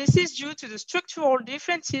 Here, this is due to the structural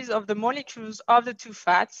differences of the molecules of the two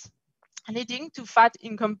fats, leading to fat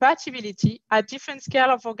incompatibility at different scale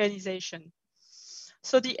of organization.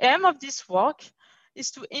 So the aim of this work is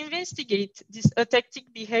to investigate this eutectic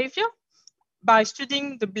behavior by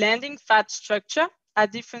studying the blending fat structure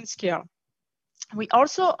at different scale. We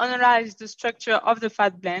also analyze the structure of the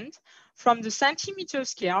fat blend from the centimeter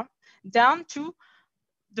scale down to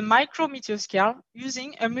the micrometer scale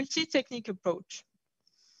using a multi-technique approach.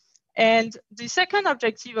 And the second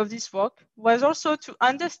objective of this work was also to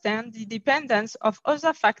understand the dependence of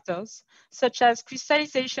other factors, such as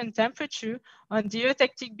crystallization temperature on the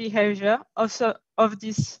eutectic behavior also of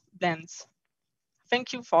these blends.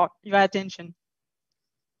 Thank you for your attention.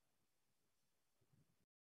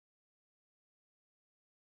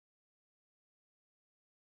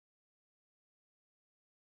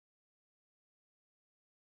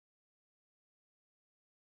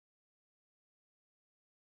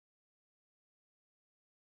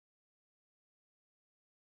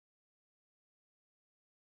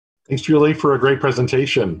 Thanks, Julie, for a great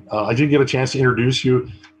presentation. I did get a chance to introduce you.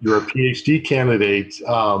 You're a PhD candidate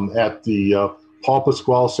at the Paul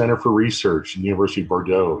Pasquale Center for Research in the University of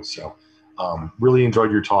Bordeaux. So really enjoyed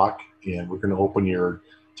your talk, and we're going to open your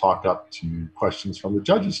talk up to questions from the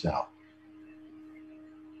judges now.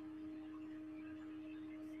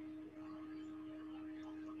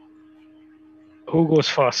 Who goes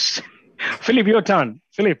first? Philip, your turn.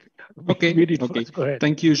 Philip. Okay. Okay. Go ahead.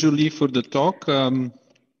 Thank you, Julie, for the talk.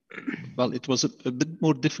 Well, it was a bit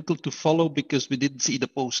more difficult to follow because we didn't see the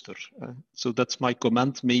poster. So that's my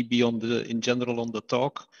comment, maybe on in general on the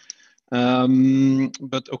talk.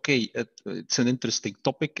 But okay, it's an interesting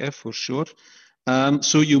topic for sure.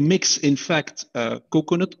 So you mix, in fact,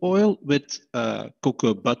 coconut oil with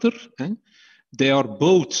cocoa butter. They are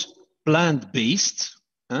both plant-based.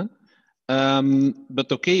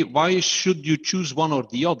 But okay, why should you choose one or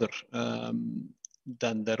the other?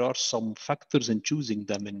 Then there are some factors in choosing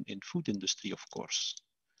them in food industry, of course.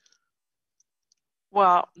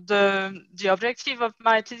 Well, the objective of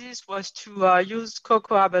my thesis was to use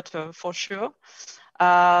cocoa butter for sure.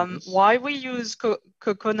 Yes. Why we use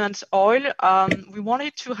coconut oil? We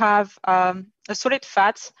wanted to have a solid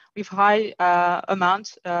fat with high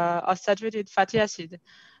amount of saturated fatty acid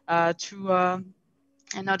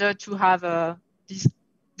in order to have the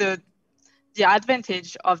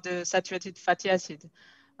advantage of the saturated fatty acid.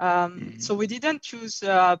 So we didn't choose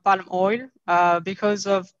palm oil because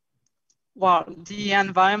of the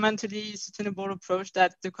environmentally sustainable approach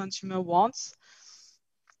that the consumer wants.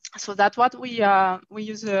 So that's what we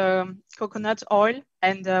use coconut oil,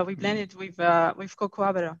 and we blend it with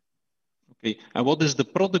cocoa butter. Okay, and what is the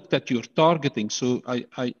product that you're targeting? So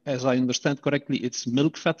as I understand correctly, it's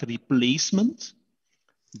milk fat replacement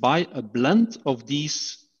by a blend of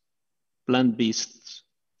these plant-based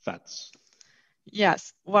fats.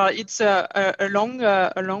 Yes, well, it's a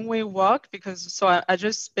long way work because I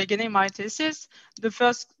just beginning my thesis. The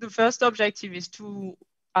first objective is to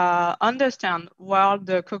understand well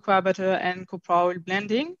the cocoa butter and copra oil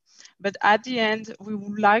blending, but at the end we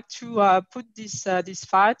would like to put this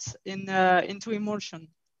fat into emulsion,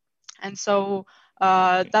 and so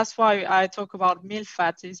that's why I talk about milk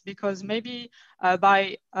fat, is because maybe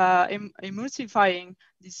by emulsifying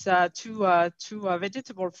these two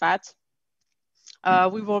vegetable fats,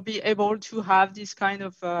 we will be able to have this kind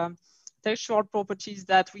of textural properties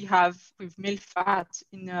that we have with milk fat.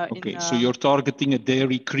 So you're targeting a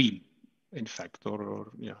dairy cream, in fact,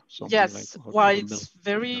 or yeah, something yes, like. Well, it's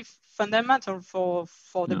very fundamental for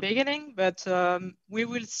the beginning, but we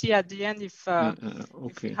will see at the end if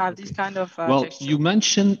we have this kind of texture. You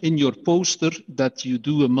mentioned in your poster that you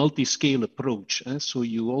do a multi-scale approach, so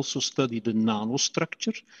you also study the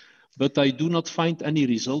nanostructure, but I do not find any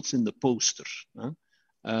results in the poster.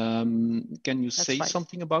 Can you say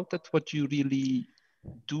something about that? What you really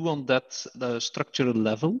do on that structural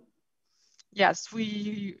level? Yes,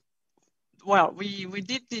 we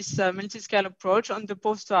did this multi-scale approach on the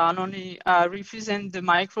poster and only represent the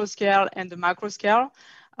micro scale and the macro scale.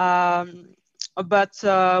 But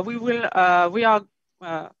we are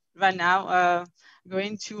right now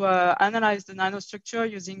going to analyze the nanostructure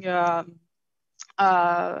using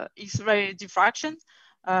X-ray diffraction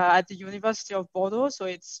at the University of Bordeaux. So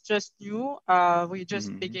it's just new. We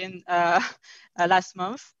just began last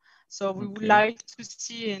month. So we would like to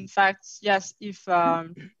see, in fact, yes, if,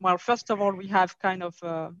 well, first of all, we have kind of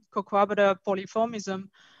cocoa butter polymorphism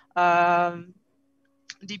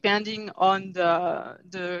depending on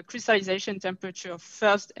the crystallization temperature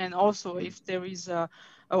first, and also if there is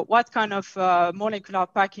what kind of molecular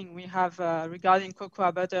packing we have regarding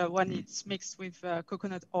cocoa butter when it's mixed with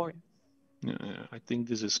coconut oil. Yeah, I think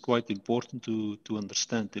this is quite important to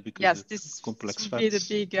understand because yes, this complex would be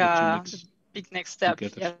the big next step.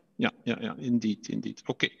 Yeah, indeed.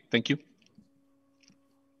 Okay, thank you.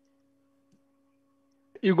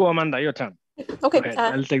 You go, Amanda, your turn. Okay,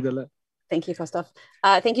 I'll take the left. Thank you, Christophe.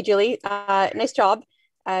 Thank you, Julie. Nice job.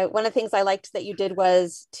 One of the things I liked that you did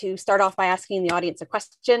was to start off by asking the audience a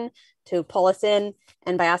question, to pull us in,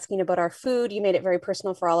 and by asking about our food, you made it very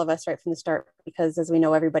personal for all of us right from the start, because as we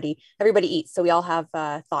know, everybody eats, so we all have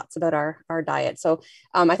thoughts about our diet. So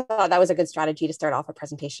I thought that was a good strategy to start off a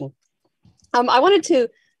presentation. I wanted to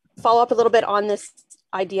follow up a little bit on this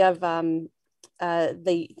idea of the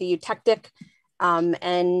eutectic,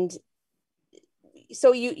 and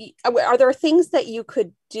so are there things that you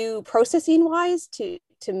could do processing wise to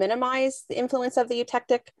minimize the influence of the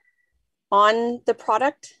eutectic on the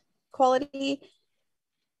product quality?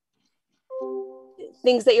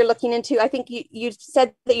 Things that you're looking into? I think you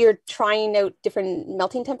said that you're trying out different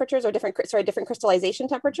melting temperatures or different crystallization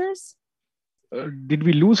temperatures. Did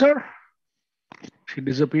we lose her? She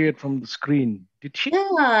disappeared from the screen. Did she?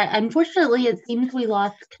 Yeah, unfortunately, it seems we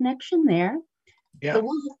lost connection there. Yeah. So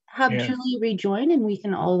we'll have Julie rejoin, and we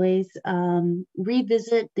can always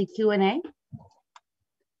revisit the Q&A.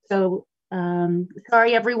 So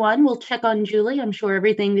sorry, everyone. We'll check on Julie. I'm sure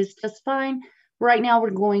everything is just fine. Right now,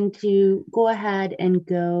 we're going to go ahead and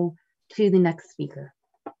go to the next speaker.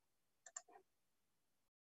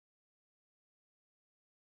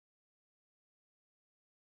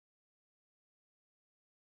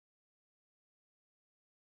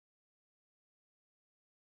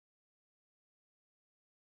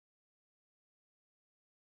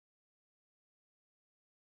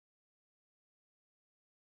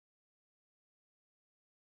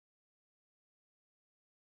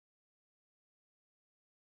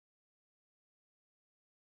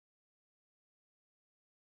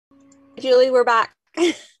 Julie, we're back.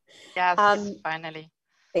 Yes, finally.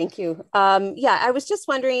 Thank you. Yeah, I was just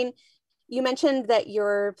wondering, you mentioned that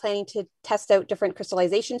you're planning to test out different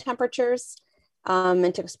crystallization temperatures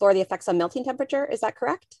and to explore the effects on melting temperature. Is that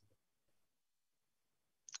correct?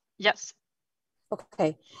 Yes.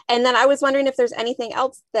 Okay. And then I was wondering if there's anything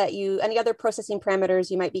else that any other processing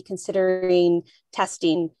parameters you might be considering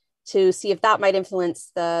testing to see if that might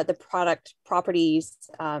influence the product properties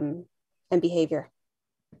and behavior.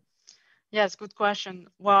 Yes, good question.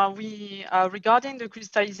 Well, we regarding the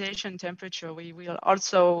crystallization temperature, we will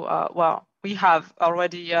also we have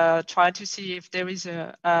already tried to see if there is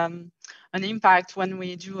an impact when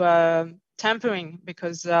we do tempering,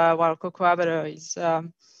 because cocoa butter is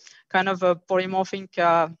kind of a polymorphic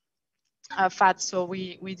fat. So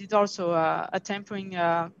we did also a tempering,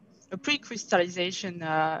 a pre-crystallization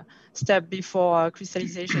step before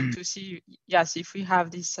crystallization to see, yes, if we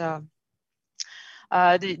have this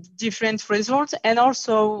the different results. And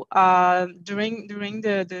also during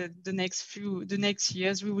the next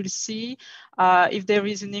years, we will see if there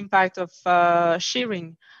is an impact of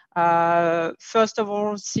shearing. First of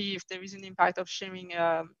all, see if there is an impact of shearing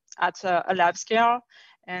at a lab scale,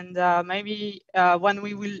 and maybe when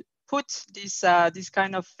we will put this this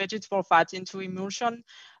kind of vegetable fat into emulsion,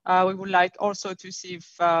 we would like also to see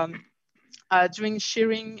if during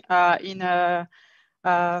shearing in a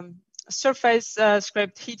surface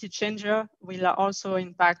scraped heat exchanger will also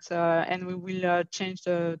impact, and we will change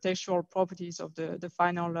the textural properties of the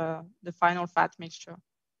final fat mixture.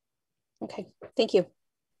 Okay, thank you.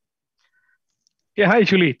 Yeah, hi,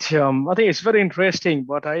 Julie. I think it's very interesting,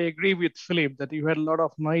 but I agree with Philip that you had a lot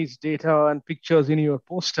of nice data and pictures in your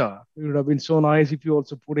poster. It would have been so nice if you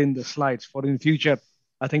also put in the slides for in future.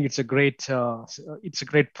 I think it's a great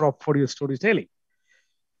prop for your storytelling.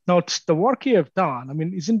 Now, the work you have done, I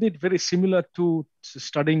mean, isn't it very similar to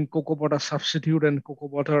studying cocoa butter substitute and cocoa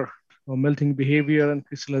butter melting behavior and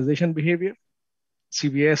crystallization behavior,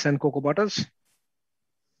 CBS and cocoa butters?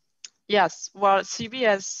 Yes, well,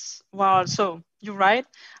 CBS, well, so you're right,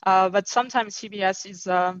 but sometimes CBS is,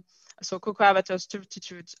 so cocoa butter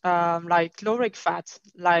substitute, like lauric fat,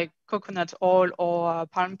 like coconut oil or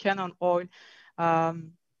palm kernel oil.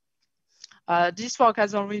 This work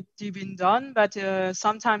has already been done, but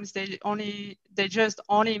sometimes they just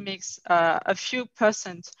only mix a few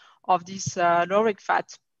 % of this lauric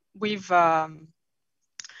fat with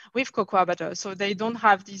cocoa butter. So they don't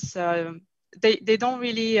have this, they don't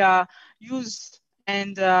really use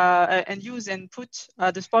and use and put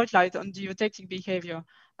the spotlight on the eutectic behavior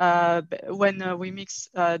when we mix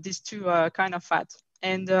these two kind of fat.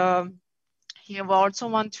 And here we also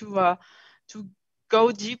want to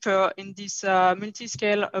go deeper in this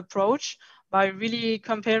multi-scale approach by really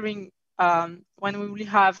comparing when we will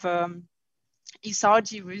have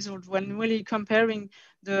XRD result, when really comparing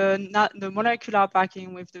the molecular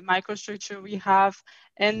packing with the microstructure we have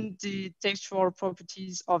and the textural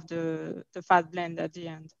properties of the fat blend at the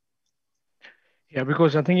end. Yeah,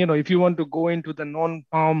 because I think, if you want to go into the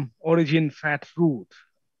non-palm origin fat route,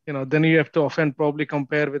 then you have to often probably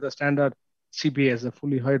compare with the standard CBS, the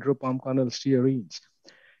fully hydropalm kernel stearins.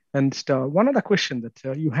 And one other question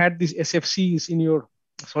that you had these SFCs in your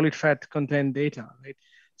solid fat content data, right?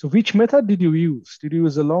 So which method did you use? Did you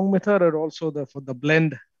use the long method or also for the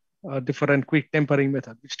blend different quick tempering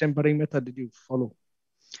method? Which tempering method did you follow?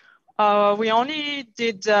 We only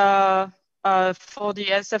did for the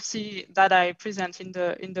SFC that I present in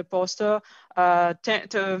the poster,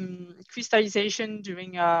 crystallization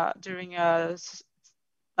during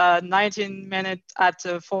 19 minutes at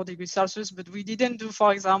 4 degrees Celsius, but we didn't do,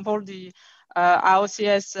 for example, the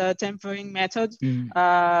AOCS tempering method.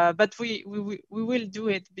 But we will do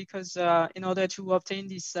it because in order to obtain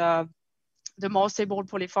this the more stable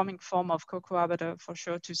polyformic form of cocoa butter, for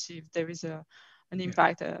sure, to see if there is an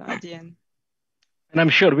impact at the end. And I'm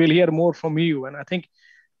sure we'll hear more from you. And I think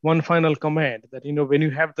one final comment that, when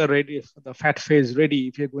you have the fat phase ready,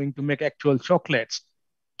 if you're going to make actual chocolates,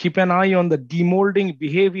 keep an eye on the demolding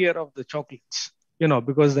behavior of the chocolates,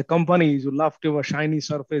 because the companies who love to have a shiny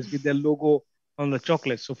surface with their logo on the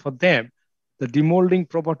chocolate. So for them, the demolding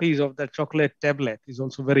properties of the chocolate tablet is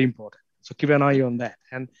also very important. So keep an eye on that.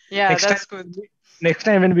 And yeah, that's good. Next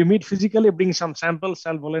time when we meet physically, bring some samples.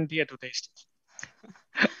 I'll volunteer to taste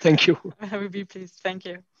it. Thank you. I will be pleased. Thank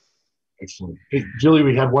you. Excellent. Hey, Julie,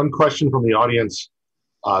 we had one question from the audience,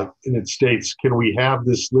 and it states, can we have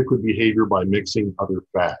this liquid behavior by mixing other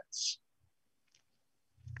fats?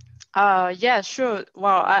 Yeah, sure.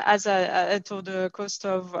 Well, as I told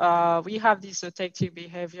Kostov, we have this eutectic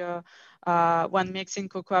behavior when mixing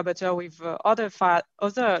cocoa butter with other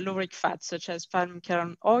lauric fats, such as palm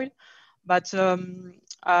kernel oil. But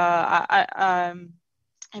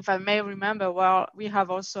if I may remember, well, we have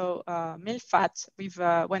also milk fat with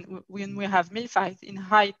when we have milk fat in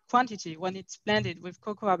high quantity, when it's blended with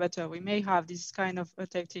cocoa butter, we may have this kind of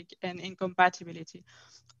eutectic and incompatibility.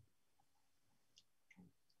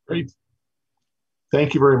 Great.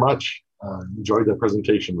 Thank you very much. Enjoyed the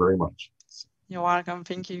presentation very much. You're welcome.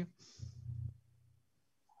 Thank you.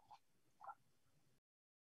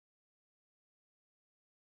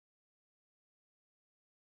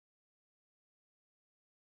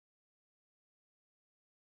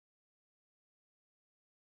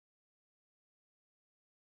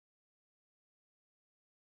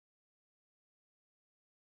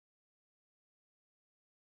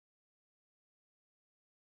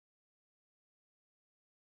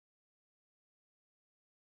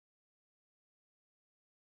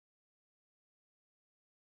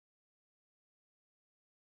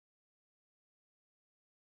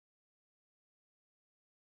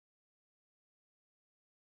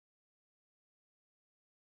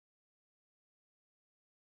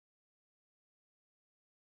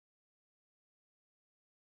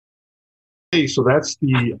 Okay, so that's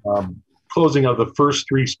the closing of the first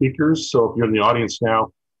three speakers. So if you're in the audience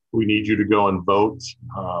now, we need you to go and vote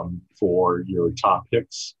for your top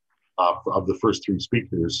picks of the first three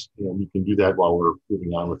speakers. And you can do that while we're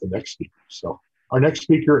moving on with the next speaker. So our next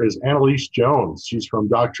speaker is Annalisa Jones. She's from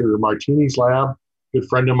Dr. Martini's lab, good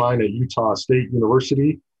friend of mine at Utah State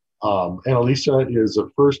University. Annalisa is a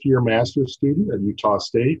first-year master's student at Utah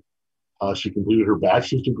State. She completed her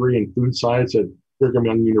bachelor's degree in food science at Brigham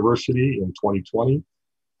Young University in 2020.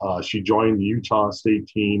 She joined the Utah State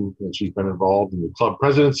team, and she's been involved in the club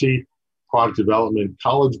presidency, product development,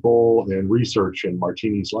 College Bowl, and research in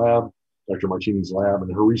Martini's lab, Dr. Martini's lab.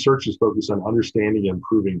 And her research is focused on understanding and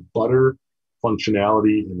improving butter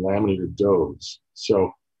functionality in laminated doughs.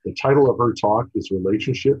 So the title of her talk is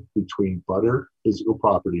Relationship Between Butter Physical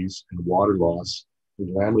Properties and Water Loss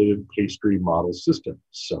in Laminated Pastry Model Systems.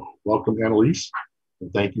 So welcome, Annalisa,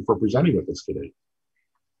 and thank you for presenting with us today.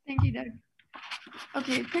 Thank you, Doug.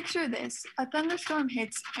 Okay, picture this. A thunderstorm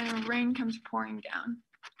hits and rain comes pouring down.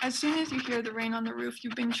 As soon as you hear the rain on the roof,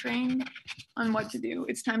 you've been trained on what to do.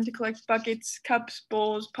 It's time to collect buckets, cups,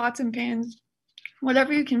 bowls, pots and pans,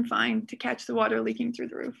 whatever you can find to catch the water leaking through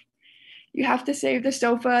the roof. You have to save the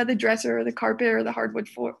sofa, the dresser, the carpet, or the hardwood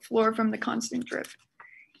floor from the constant drip.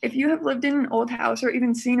 If you have lived in an old house or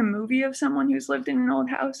even seen a movie of someone who's lived in an old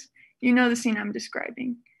house, you know the scene I'm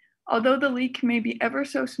describing. Although the leak may be ever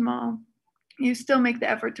so small, you still make the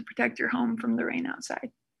effort to protect your home from the rain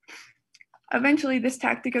outside. Eventually, this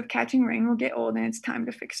tactic of catching rain will get old and it's time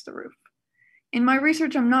to fix the roof. In my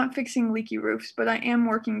research, I'm not fixing leaky roofs, but I am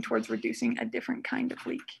working towards reducing a different kind of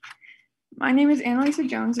leak. My name is Annalisa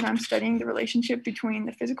Jones, and I'm studying the relationship between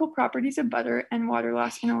the physical properties of butter and water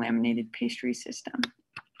loss in a laminated pastry system.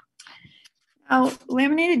 Now,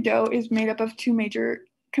 laminated dough is made up of two major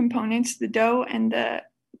components, the dough and the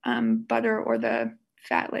butter or the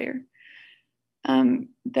fat layer.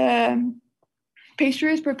 The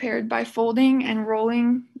pastry is prepared by folding and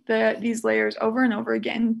rolling these layers over and over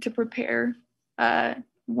again to prepare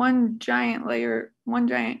one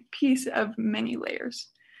giant piece of many layers.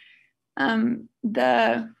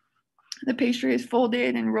 The pastry is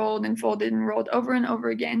folded and rolled and folded and rolled over and over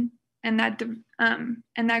again, and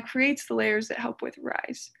that creates the layers that help with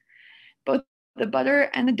rise. Both the butter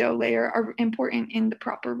and the dough layer are important in the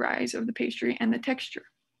proper rise of the pastry and the texture.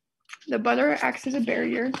 The butter acts as a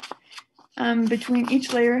barrier between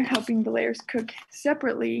each layer, helping the layers cook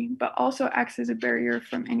separately, but also acts as a barrier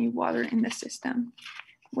from any water in the system.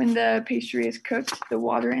 When the pastry is cooked, the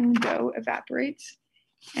water in the dough evaporates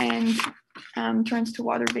and turns to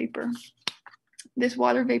water vapor. This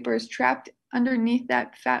water vapor is trapped underneath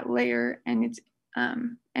that fat layer, and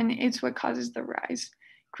it's what causes the rise,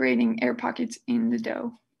 creating air pockets in the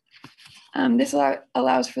dough. This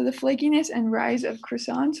allows for the flakiness and rise of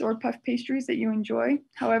croissants or puff pastries that you enjoy.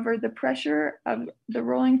 However, the pressure of the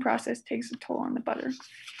rolling process takes a toll on the butter.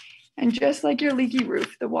 And just like your leaky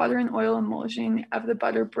roof, the water and oil emulsion of the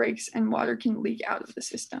butter breaks and water can leak out of the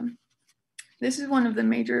system. This is one of the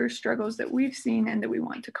major struggles that we've seen and that we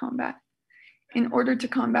want to combat. In order to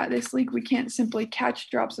combat this leak, we can't simply catch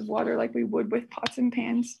drops of water like we would with pots and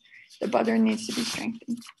pans. The butter needs to be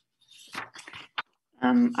strengthened.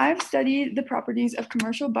 I've studied the properties of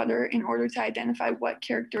commercial butter in order to identify what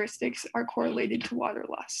characteristics are correlated to water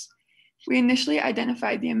loss. We initially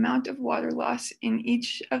identified the amount of water loss in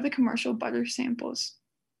each of the commercial butter samples.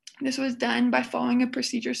 This was done by following a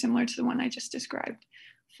procedure similar to the one I just described,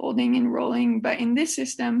 folding and rolling, but in this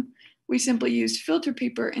system, we simply used filter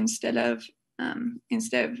paper instead of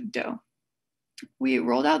dough. We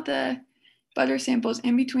rolled out the butter samples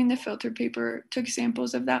in between the filter paper, took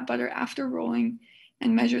samples of that butter after rolling,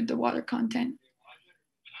 and measured the water content.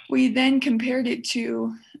 We then compared it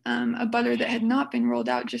to a butter that had not been rolled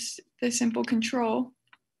out, just the simple control.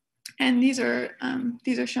 And these are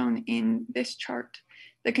shown in this chart.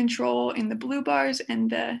 The control in the blue bars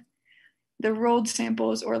and the rolled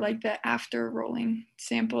samples, or like the after rolling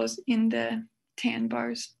samples, in the tan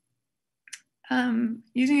bars.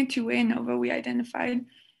 Using a two-way ANOVA, we identified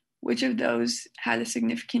which of those had a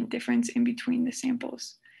significant difference in between the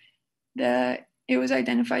samples. It was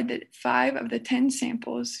identified that 5 of the 10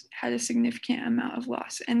 samples had a significant amount of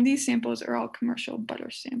loss, and these samples are all commercial butter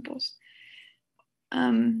samples.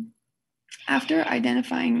 After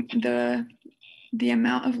identifying the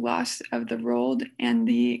amount of loss of the rolled and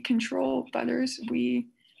the control butters, we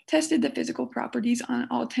tested the physical properties on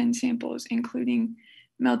all 10 samples, including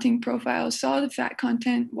melting profiles, solid fat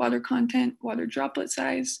content, water droplet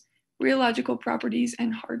size, rheological properties,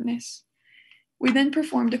 and hardness. We then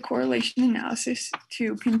performed a correlation analysis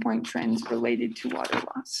to pinpoint trends related to water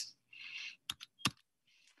loss.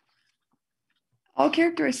 All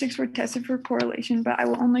characteristics were tested for correlation, but I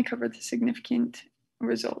will only cover the significant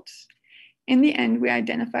results. In the end, we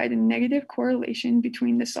identified a negative correlation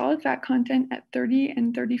between the solid fat content at 30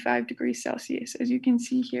 and 35 degrees Celsius, as you can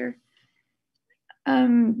see here.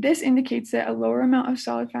 This indicates that a lower amount of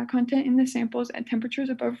solid fat content in the samples at temperatures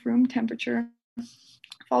above room temperature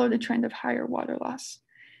followed a trend of higher water loss.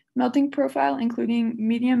 Melting profile, including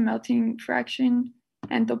medium melting fraction,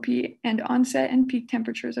 enthalpy, and onset and peak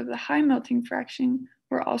temperatures of the high melting fraction,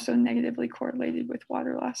 were also negatively correlated with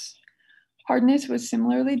water loss. Hardness was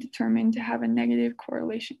similarly determined to have a negative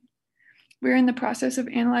correlation. We're in the process of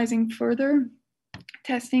analyzing further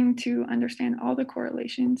testing to understand all the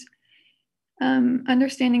correlations.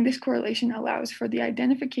 Understanding this correlation allows for the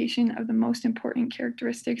identification of the most important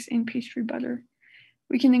characteristics in pastry butter.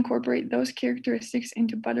 We can incorporate those characteristics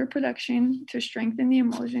into butter production to strengthen the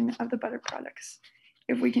emulsion of the butter products.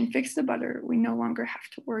 If we can fix the butter, we no longer have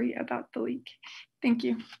to worry about the leak. Thank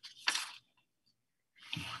you.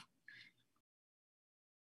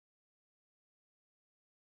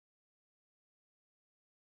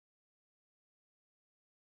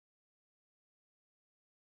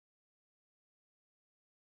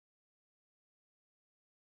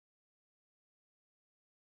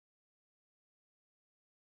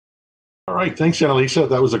 All right, thanks, Annalisa.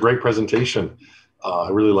 That was a great presentation. I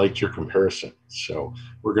really liked your comparison. So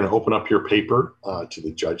we're going to open up your paper to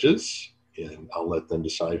the judges, and I'll let them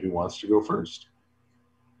decide who wants to go first.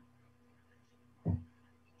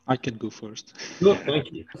 I can go first. Oh,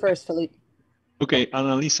 thank you. First, Philippe. Okay,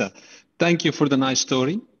 Annalisa, thank you for the nice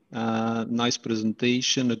story. Nice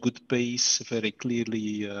presentation, a good pace, very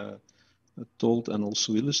clearly told and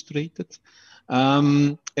also illustrated.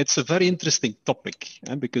 It's a very interesting topic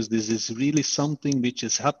because this is really something which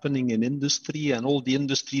is happening in industry, and all the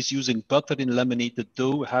industries using butter in laminated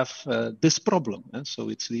dough have this problem. So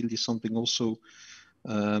it's really something also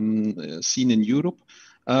seen in Europe.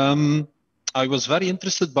 I was very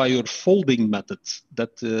interested by your folding method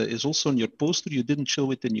that is also on your poster. You didn't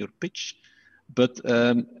show it in your pitch, but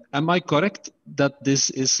am I correct that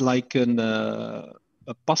this is like a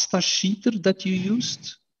pasta sheeter that you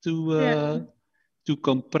used to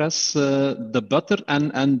compress the butter,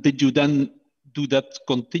 and did you then do that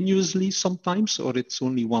continuously sometimes, or it's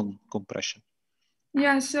only one compression?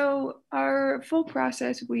 Yeah, so our full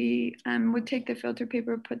process, we would take the filter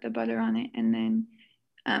paper, put the butter on it, and then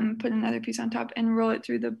put another piece on top and roll it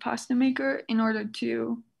through the pasta maker in order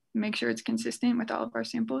to make sure it's consistent with all of our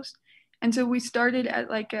samples. And so we started at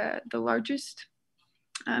like the largest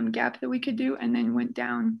gap that we could do, and then went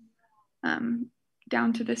down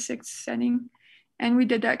to the 6th setting. And we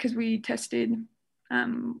did that because we tested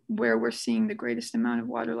where we're seeing the greatest amount of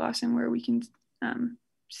water loss and where we can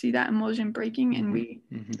see that emulsion breaking. And we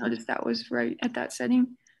noticed that was right at that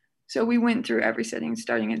setting. So we went through every setting,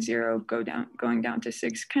 starting at 0, going down to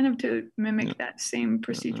 6, kind of to mimic that same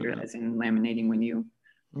procedure as in laminating when you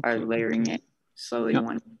are layering it slowly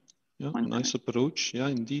one nice approach. Yeah,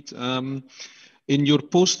 indeed. In your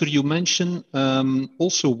poster, you mentioned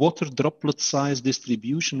also water droplet size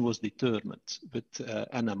distribution was determined with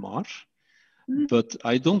NMR, but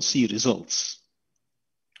I don't see results.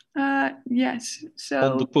 Yes.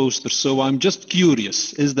 So on the poster. So I'm just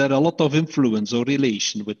curious, is there a lot of influence or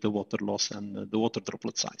relation with the water loss and the water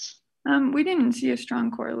droplet size? We didn't see a strong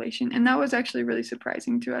correlation, and that was actually really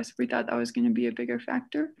surprising to us. We thought that was going to be a bigger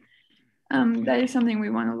factor. That is something we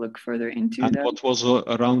want to look further into. And what was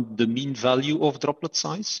around the mean value of droplet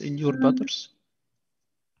size in your butters?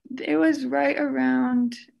 It was right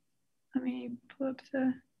around let me pull up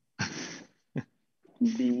the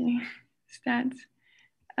stats.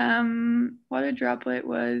 Water droplet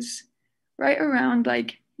was right around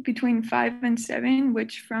like between 5 and 7,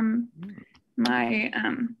 which from my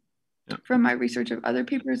research of other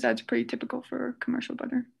papers, that's pretty typical for commercial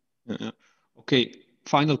butter. Okay,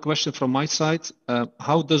 final question from my side.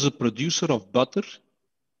 How does a producer of butter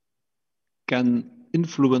can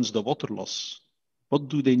influence the water loss? What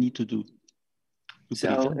do they need to do to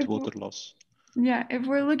prevent water loss? Yeah, if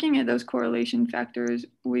we're looking at those correlation factors,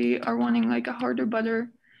 we are wanting like a harder butter,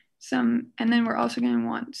 and then we're also going to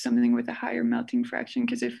want something with a higher melting fraction,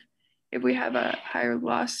 because if we have a higher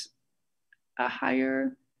loss, a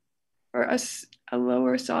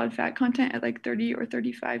lower solid fat content at like 30 or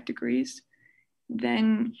 35 degrees,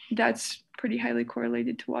 then that's pretty highly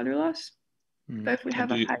correlated to water loss. But if we have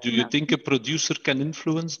do you think a producer can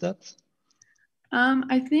influence that?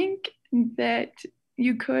 I think that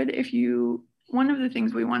you could, one of the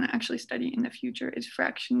things we want to actually study in the future is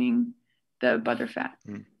fractioning the butter fat.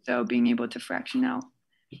 So being able to fraction out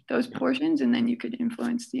those portions, and then you could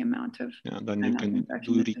influence the amount of. Yeah, then you can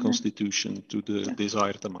do reconstitution to the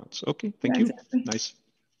desired amounts. Okay, thank you. Exactly. Nice.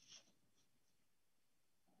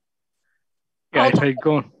 Yeah, if I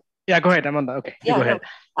go. Yeah, go ahead, Amanda. Okay, yeah, go ahead.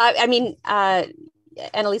 I mean,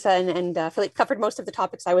 Annalisa and Philippe covered most of the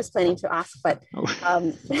topics I was planning to ask, but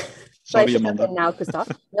sorry, Amanda. Now,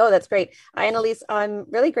 Christophe. No, that's great. Annalisa,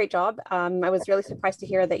 really great job. I was really surprised to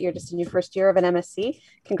hear that you're just in your first year of an MSc.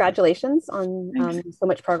 Congratulations on so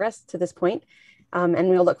much progress to this point. And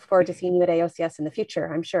we'll look forward to seeing you at AOCS in the future,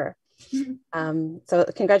 I'm sure. So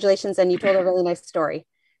congratulations, and you told a really nice story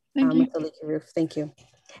with the leaky roof. Thank you.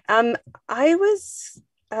 I was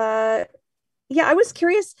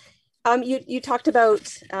curious. You talked about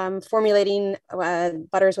formulating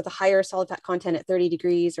butters with a higher solid fat content at 30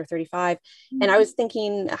 degrees or 35. And I was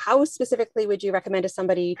thinking, how specifically would you recommend to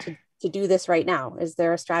somebody to do this right now? Is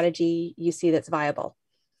there a strategy you see that's viable?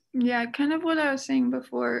 Yeah, kind of what I was saying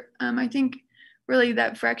before. I think really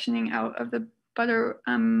that fractioning out of the butter,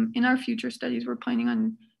 in our future studies, we're planning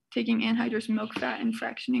on taking anhydrous milk fat and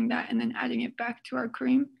fractioning that and then adding it back to our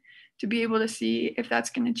cream to be able to see if that's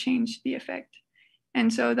going to change the effect.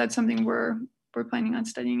 And so that's something we're planning on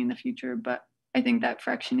studying in the future. But I think that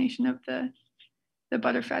fractionation of the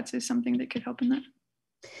butter fats is something that could help in that.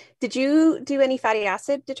 Did you do any fatty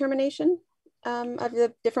acid determination of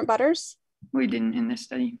the different butters? We didn't in this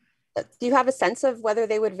study. Do you have a sense of whether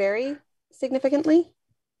they would vary significantly?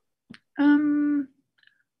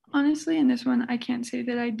 Honestly, in this one, I can't say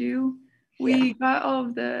that I do. We got all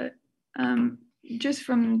of the, just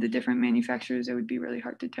from the different manufacturers, it would be really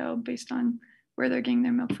hard to tell based on where they're getting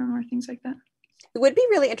their milk from or things like that. It would be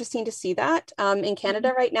really interesting to see that. In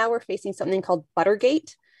Canada right now, we're facing something called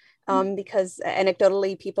Buttergate, because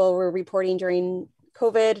anecdotally, people were reporting during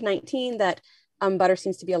COVID-19 that butter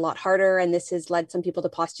seems to be a lot harder. And this has led some people to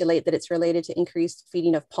postulate that it's related to increased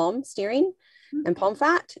feeding of palm stearin and palm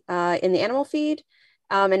fat in the animal feed.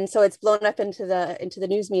 And so it's blown up into the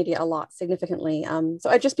news media a lot significantly. So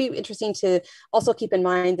I'd just be interesting to also keep in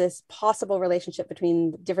mind this possible relationship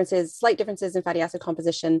between slight differences in fatty acid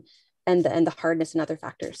composition and the hardness and other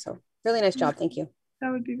factors. So really nice job. Thank you.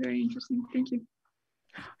 That would be very interesting. Thank you.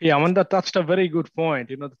 Yeah, Amanda touched a very good point.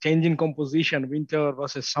 The change in composition, winter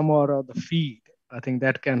versus summer, or the feed, I think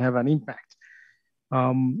that can have an impact.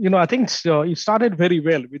 I think you started very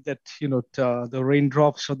well with that, the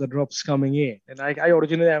raindrops or the drops coming in. And I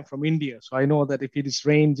originally am from India, so I know that if it is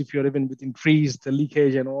rains, if you're even within trees, the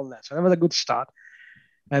leakage and all that. So that was a good start.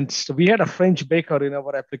 And so we had a French baker in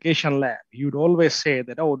our application lab. He would always say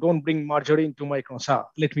that, oh, don't bring margarine to my croissant.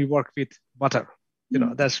 Let me work with butter.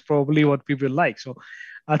 That's probably what people like. So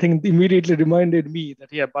I think it immediately reminded me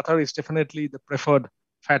that, yeah, butter is definitely the preferred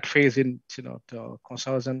fat phase in,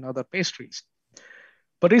 croissants and other pastries.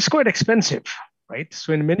 But it's quite expensive, right?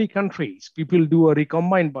 So in many countries, people do a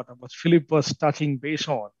recombined butter, what Philip was touching base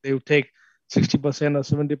on. They would take 60%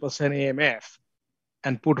 or 70% AMF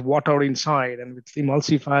and put water inside, and with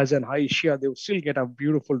emulsifiers and high shear, they would still get a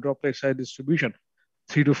beautiful droplet size distribution,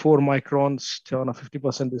 3 to 4 microns on a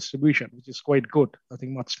 50% distribution, which is quite good. I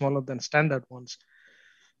think much smaller than standard ones.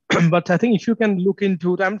 But I think if you can look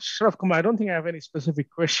into, I don't think I have any specific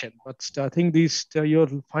question, but I think your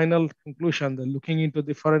final conclusion, the looking into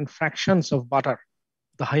different fractions of butter,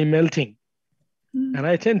 the high melting. And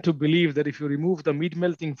I tend to believe that if you remove the mid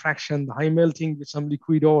melting fraction, the high melting with some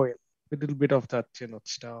liquid oil, a little bit of that,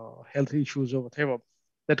 health issues or whatever,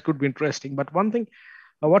 that could be interesting. But one thing,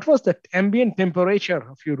 what was the ambient temperature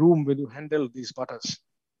of your room when you handle these butters?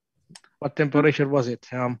 What temperature was it?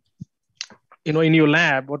 In your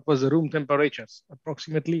lab, what was the room temperatures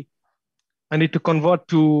approximately? I need to convert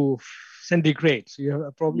to centigrade. So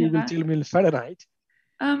you probably will tell me in Fahrenheit.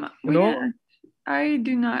 I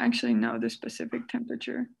do not actually know the specific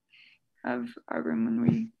temperature of our room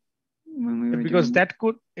when we were because that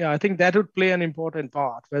could, I think that would play an important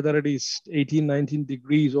part, whether it is 18, 19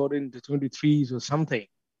 degrees or in the 23s or something,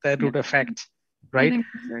 that would affect, right? I think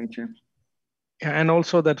that's very true. And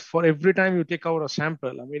also that for every time you take out a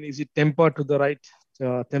sample, I mean, is it tempered to the right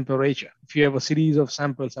temperature? If you have a series of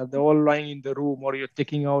samples, are they all lying in the room, or you're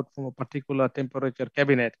taking out from a particular temperature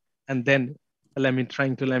cabinet and then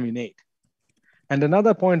trying to laminate? And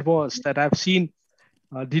another point was that I've seen,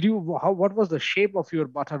 what was the shape of your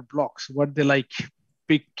butter blocks? Were they like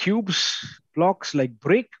big cubes, blocks like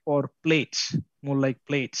brick, or plates, more like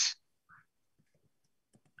plates?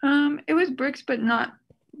 It was bricks, but not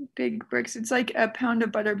big bricks. It's like a pound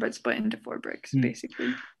of butter, but split into 4 bricks,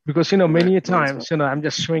 basically. Because, many times, I'm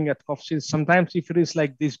just showing at coffee. Sometimes if it is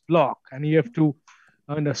like this block and you have to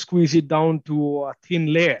squeeze it down to a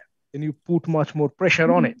thin layer, then you put much more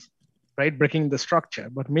pressure on it, right? Breaking the structure.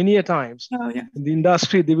 But many a times in the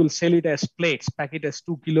industry, they will sell it as plates, pack it as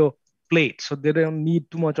 2 kilo plates. So they don't need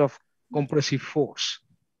too much of compressive force.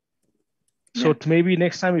 So maybe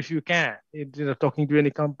next time, if you can, talking to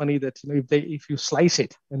any company that, if you slice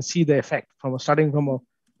it and see the effect from starting from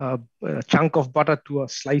a chunk of butter to a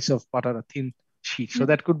slice of butter, a thin sheet. So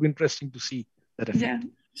that could be interesting to see that effect. Yeah.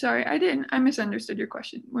 Sorry, I misunderstood your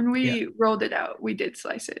question. When we rolled it out, we did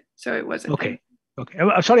slice it. So it wasn't. Okay.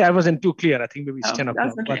 Sorry, I wasn't too clear. I think maybe it's 10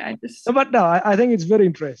 o'clock. That's okay. But no, I think it's very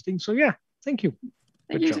interesting. So thank you.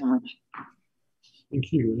 Thank you so much.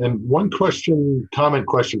 Thank you. And one comment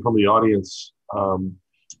question from the audience.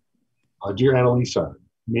 Dear Annalisa,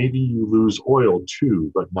 maybe you lose oil too,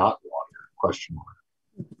 but not water, ?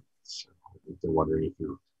 So I think they're wondering if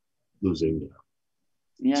you're losing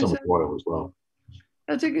some oil as well.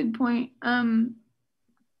 That's a good point.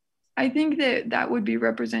 I think that would be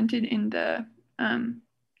represented in the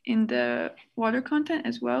water content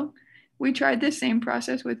as well. We tried the same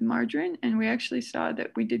process with margarine, and we actually saw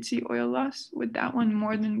that we did see oil loss with that one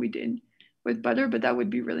more than we did with butter, but that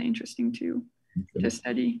would be really interesting to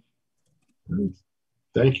study.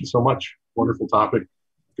 Thank you so much. Wonderful topic.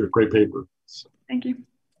 Great paper. Thank you.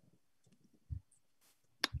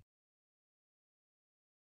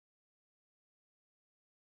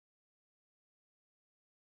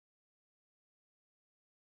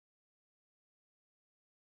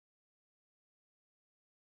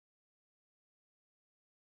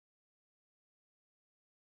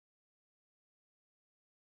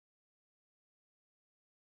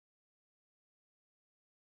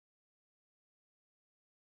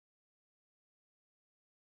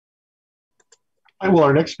 Hi, well,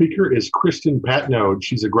 our next speaker is Kristen Patnode.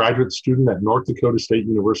 She's a graduate student at North Dakota State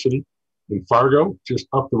University in Fargo, just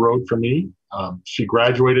up the road from me. She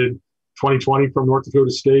graduated 2020 from North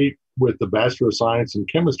Dakota State with the Bachelor of Science in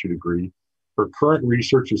Chemistry degree. Her current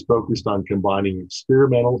research is focused on combining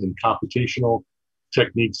experimental and computational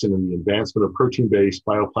techniques in the advancement of protein-based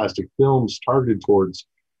bioplastic films targeted towards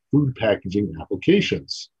food packaging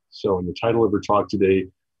applications. So in the title of her talk today,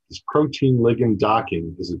 protein ligand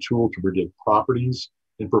docking is a tool to predict properties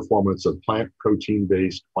and performance of plant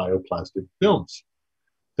protein-based bioplastic films.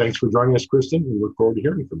 Thanks for joining us, Kristen. We look forward to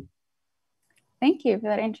hearing from you. Thank you for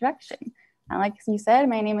that introduction. Like you said,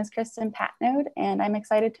 my name is Kristen Patnode, and I'm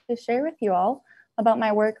excited to share with you all about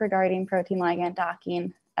my work regarding protein ligand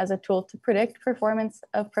docking as a tool to predict performance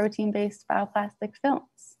of protein-based bioplastic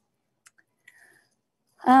films.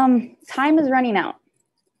 Time is running out.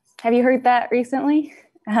 Have you heard that recently?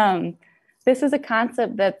 This is a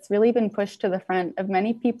concept that's really been pushed to the front of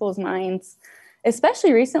many people's minds,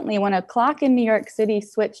 especially recently when a clock in New York City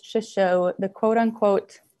switched to show the quote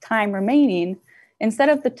unquote time remaining instead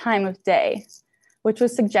of the time of day, which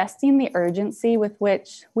was suggesting the urgency with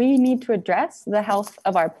which we need to address the health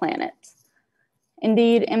of our planet.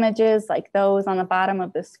 Indeed, images like those on the bottom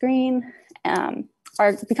of the screen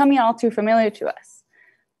are becoming all too familiar to us.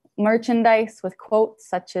 Merchandise with quotes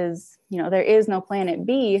such as, there is no planet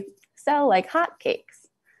B, sell like hotcakes.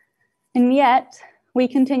 And yet, we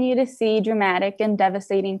continue to see dramatic and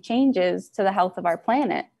devastating changes to the health of our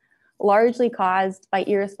planet, largely caused by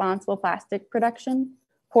irresponsible plastic production,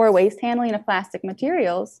 poor waste handling of plastic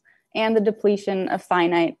materials, and the depletion of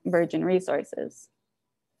finite virgin resources.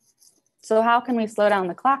 So how can we slow down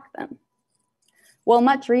the clock then? Well,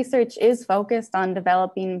 much research is focused on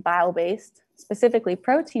developing bio-based, specifically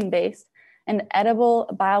protein-based, and edible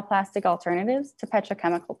bioplastic alternatives to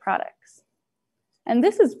petrochemical products. And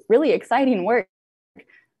this is really exciting work.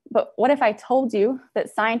 But what if I told you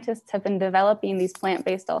that scientists have been developing these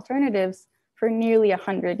plant-based alternatives for nearly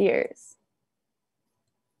 100 years?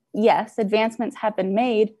 yes, advancements have been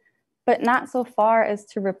made, but not so far as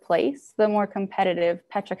to replace the more competitive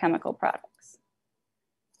petrochemical products.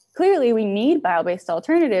 Clearly, we need bio-based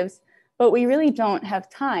alternatives, but we really don't have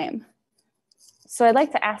time. So I'd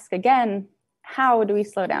like to ask again, how do we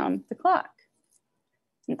slow down the clock?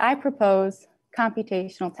 And I propose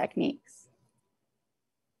computational techniques.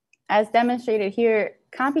 As demonstrated here,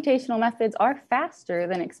 computational methods are faster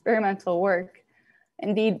than experimental work.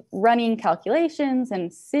 Indeed, running calculations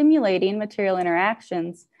and simulating material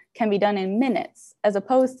interactions can be done in minutes as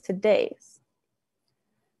opposed to days.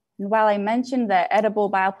 And while I mentioned that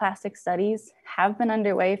edible bioplastic studies have been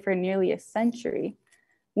underway for nearly a century,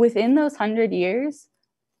 within those 100 years,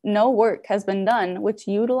 no work has been done which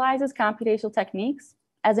utilizes computational techniques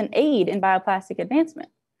as an aid in bioplastic advancement,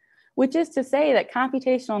 which is to say that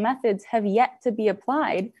computational methods have yet to be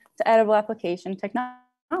applied to edible application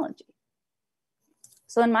technology.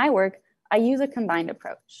 So in my work, I use a combined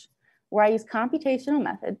approach where I use computational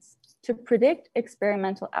methods to predict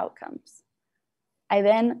experimental outcomes. I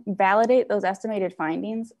then validate those estimated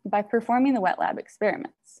findings by performing the wet lab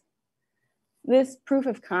experiments. This proof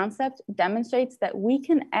of concept demonstrates that we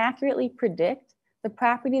can accurately predict the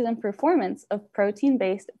properties and performance of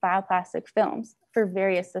protein-based bioplastic films for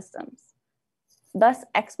various systems, thus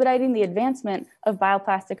expediting the advancement of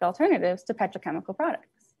bioplastic alternatives to petrochemical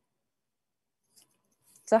products.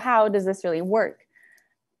 So how does this really work?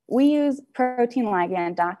 We use protein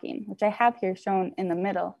ligand docking, which I have here shown in the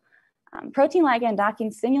middle. Protein ligand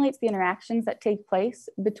docking simulates the interactions that take place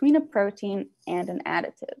between a protein and an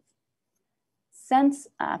additive. Since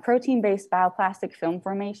protein-based bioplastic film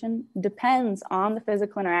formation depends on the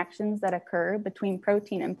physical interactions that occur between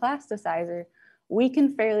protein and plasticizer, we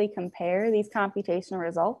can fairly compare these computational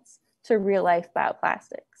results to real-life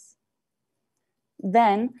bioplastics.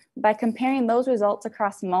 Then, by comparing those results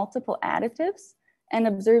across multiple additives and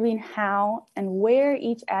observing how and where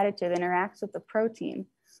each additive interacts with the protein,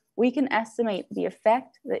 we can estimate the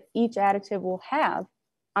effect that each additive will have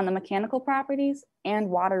on the mechanical properties and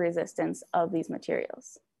water resistance of these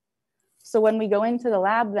materials. So when we go into the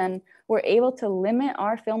lab, then we're able to limit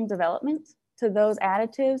our film development to those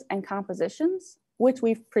additives and compositions which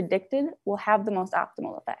we've predicted will have the most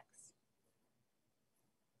optimal effects.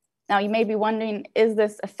 Now you may be wondering, is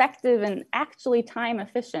this effective and actually time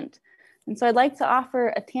efficient? And so I'd like to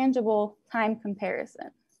offer a tangible time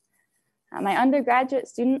comparison. My undergraduate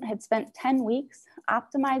student had spent 10 weeks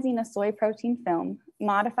optimizing a soy protein film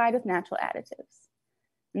modified with natural additives.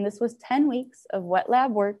 And this was 10 weeks of wet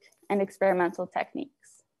lab work and experimental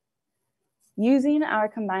techniques. Using our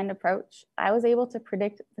combined approach, I was able to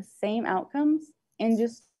predict the same outcomes in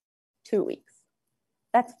just 2 weeks.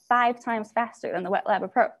 That's 5 times faster than the wet lab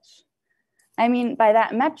approach. I mean, by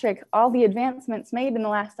that metric, all the advancements made in the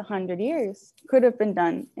last 100 years could have been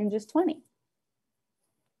done in just 20.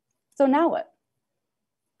 So now what?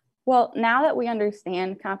 Well, now that we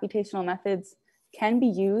understand computational methods can be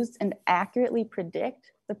used and accurately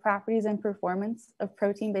predict the properties and performance of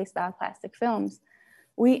protein-based bioplastic films,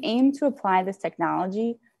 we aim to apply this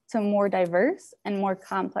technology to more diverse and more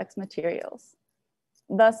complex materials,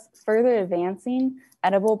 thus further advancing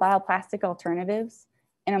edible bioplastic alternatives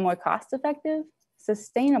in a more cost-effective,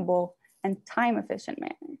 sustainable, and time-efficient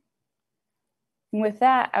manner. And with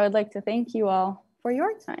that, I would like to thank you all for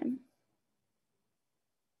your time.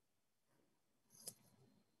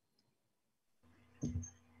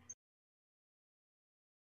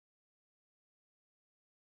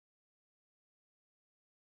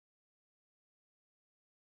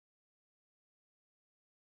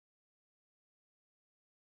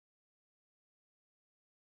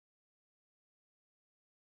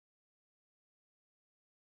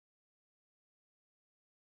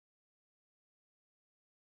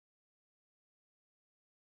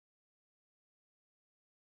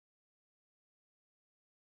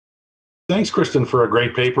 Thanks, Kristen, for a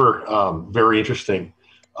great paper. Very interesting.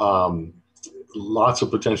 Lots of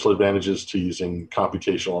potential advantages to using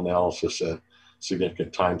computational analysis at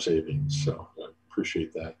significant time savings. So I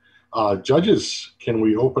appreciate that. Judges, can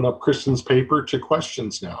we open up Kristen's paper to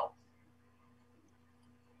questions now?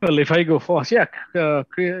 Well, if I go first, yeah,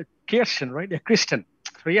 Kirsten, right? Yeah, Kristen.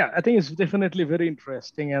 So yeah, I think it's definitely very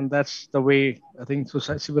interesting, and that's the way I think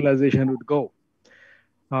civilization would go.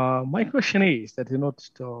 My question is that,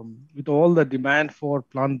 with all the demand for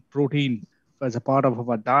plant protein as a part of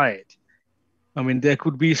our diet, I mean, there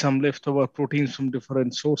could be some leftover proteins from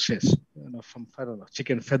different sources, from, I don't know,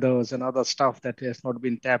 chicken feathers and other stuff that has not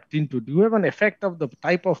been tapped into. Do you have an effect of the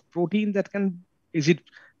type of protein that is it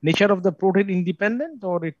nature of the protein independent,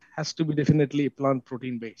 or it has to be definitely plant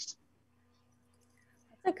protein based?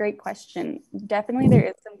 That's a great question. Definitely there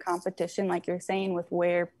is some competition, like you're saying, with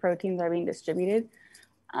where proteins are being distributed.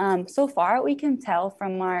 So far, what we can tell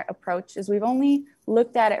from our approach is we've only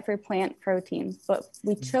looked at it for plant proteins, but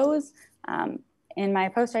we chose, in my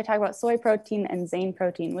poster, I talk about soy protein and zein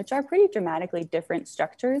protein, which are pretty dramatically different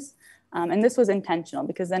structures. And this was intentional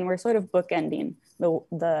because then we're sort of bookending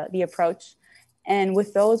the approach. And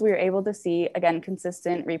with those, we were able to see, again,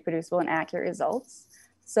 consistent, reproducible, and accurate results.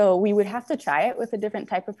 So we would have to try it with a different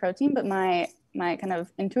type of protein, but my kind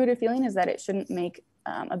of intuitive feeling is that it shouldn't make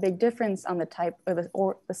a big difference on the type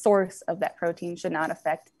or the source of that protein should not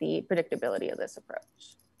affect the predictability of this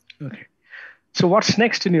approach. Okay. So what's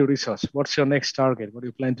next in your research? What's your next target? What do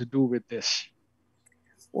you plan to do with this?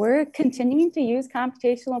 We're continuing to use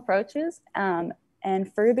computational approaches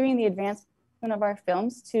and furthering the advancement of our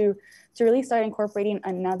films to really start incorporating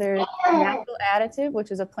another natural additive,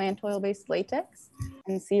 which is a plant oil-based latex,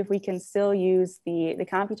 and see if we can still use the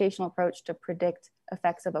computational approach to predict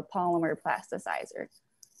effects of a polymer plasticizer.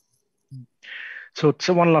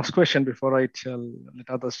 So one last question before I let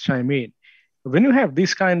others chime in. When you have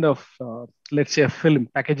this kind of, let's say, a film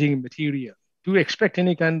packaging material, do you expect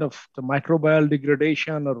any kind of the microbial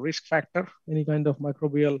degradation or risk factor, any kind of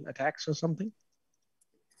microbial attacks or something?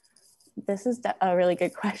 This is a really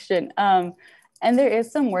good question. And there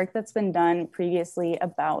is some work that's been done previously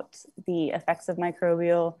about the effects of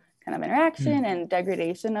microbial kind of interaction and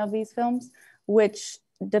degradation of these films, which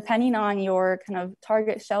depending on your kind of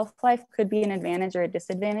target shelf life could be an advantage or a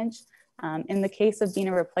disadvantage. In the case of being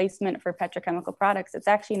a replacement for petrochemical products, it's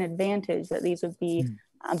actually an advantage that these would be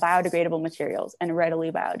biodegradable materials and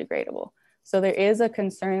readily biodegradable. So there is a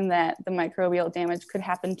concern that the microbial damage could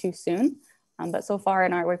happen too soon. But so far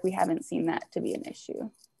in our work, we haven't seen that to be an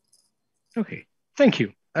issue. Okay, thank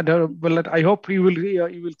you. And well, I hope you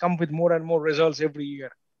will come with more and more results every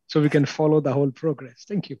year so we can follow the whole progress.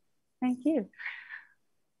 Thank you. Thank you.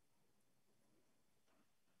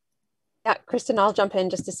 Yeah, Kristen, I'll jump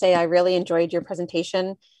in just to say I really enjoyed your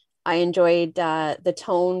presentation. I enjoyed the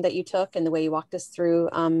tone that you took and the way you walked us through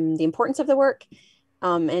the importance of the work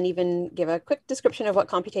and even give a quick description of what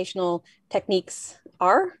computational techniques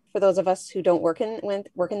are for those of us who don't work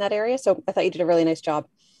in that area. So I thought you did a really nice job.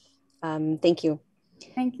 Thank you.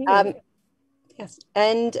 Thank you. Yes,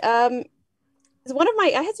 and I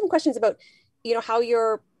had some questions about, how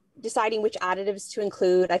you're deciding which additives to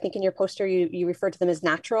include. I think in your poster you referred to them as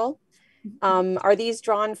natural. Are these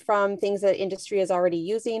drawn from things that industry is already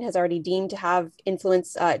using, has already deemed to have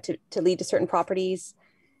influence to lead to certain properties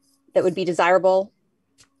that would be desirable?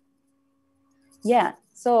 Yeah,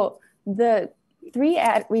 so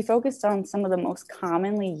we focused on some of the most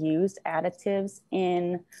commonly used additives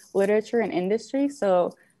in literature and industry.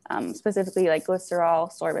 So specifically like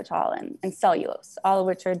glycerol, sorbitol, and cellulose, all of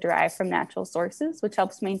which are derived from natural sources, which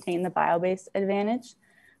helps maintain the bio-based advantage.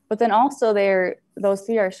 But then also those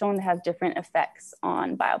three are shown to have different effects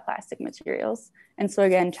on bioplastic materials. And so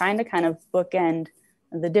again, trying to kind of bookend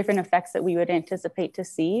the different effects that we would anticipate to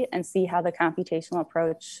see and see how the computational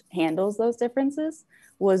approach handles those differences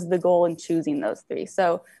was the goal in choosing those three.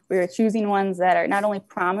 So we were choosing ones that are not only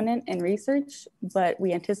prominent in research, but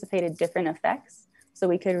we anticipated different effects. So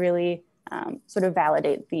we could really sort of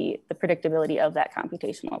validate the predictability of that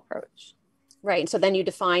computational approach. Right. So then you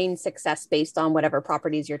define success based on whatever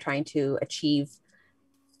properties you're trying to achieve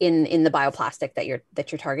in the bioplastic that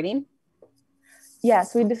you're targeting. Yeah,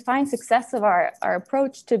 so we define success of our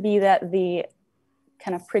approach to be that the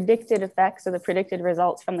kind of predicted effects or the predicted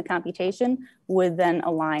results from the computation would then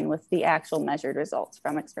align with the actual measured results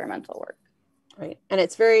from experimental work. Right. And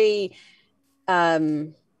it's very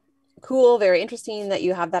cool, very interesting that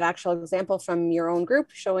you have that actual example from your own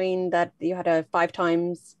group showing that you had a 5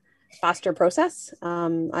 times faster process.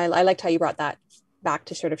 I liked how you brought that back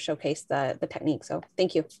to sort of showcase the technique. So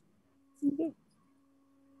thank you. Thank you.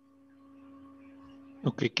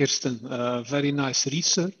 Okay, Kirsten, very nice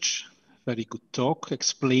research, very good talk,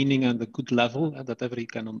 explaining at a good level that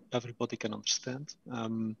everybody can understand.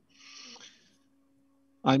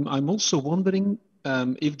 I'm also wondering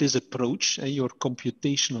if this approach, your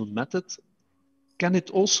computational method, can it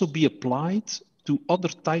also be applied to other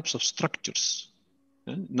types of structures?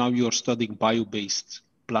 Now you're studying bio-based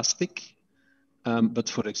plastic, but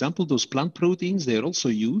for example, those plant proteins, they're also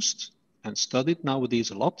used and studied nowadays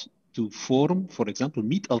a lot to form, for example,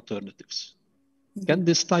 meat alternatives. Can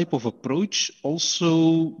this type of approach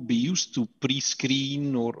also be used to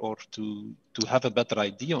pre-screen or to have a better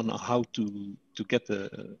idea on how to get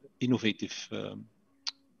innovative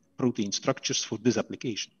protein structures for this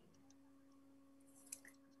application?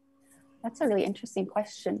 That's a really interesting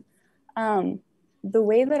question. the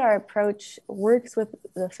way that our approach works with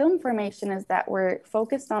the film formation is that we're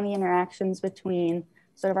focused on the interactions between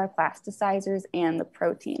sort of our plasticizers and the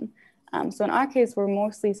protein. So in our case, we're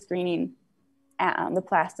mostly screening the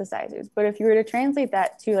plasticizers. But if you were to translate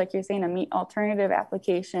that to, like you're saying, a meat alternative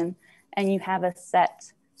application, and you have a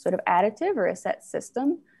set sort of additive or a set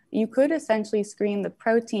system, you could essentially screen the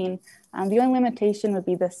protein. The only limitation would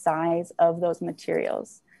be the size of those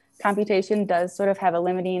materials. Computation does sort of have a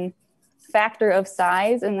limiting factor of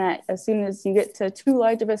size, in that as soon as you get to too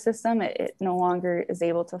large of a system, it no longer is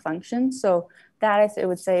able to function. So that, I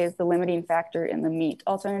would say, is the limiting factor in the meat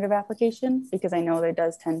alternative application, because I know there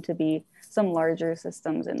does tend to be some larger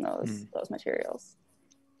systems in those materials.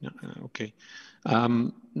 Yeah, okay.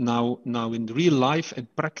 Now in real life and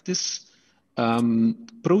practice,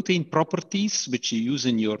 protein properties which you use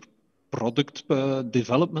in your product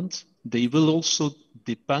development, they will also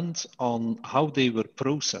depend on how they were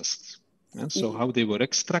processed. And so how they were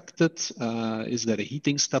extracted, is there a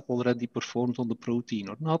heating step already performed on the protein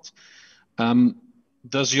or not?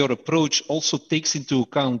 Does your approach also takes into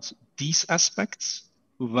account these aspects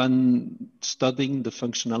when studying the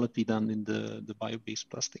functionality then in the bio-based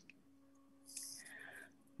plastic?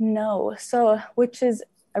 No, so which is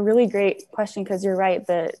a really great question, because you're right,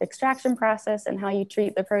 the extraction process and how you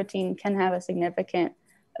treat the protein can have a significant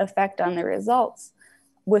effect on the results.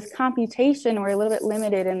 With computation, we're a little bit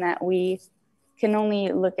limited in that we can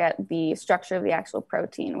only look at the structure of the actual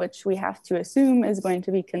protein, which we have to assume is going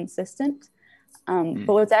to be consistent. But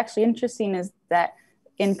what's actually interesting is that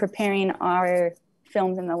in preparing our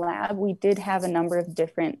films in the lab, we did have a number of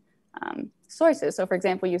different sources. So for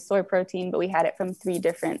example, we used soy protein, but we had it from 3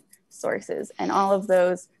 different sources. And all of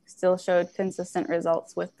those still showed consistent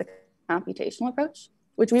results with the computational approach,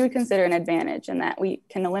 which we would consider an advantage, in that we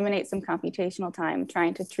can eliminate some computational time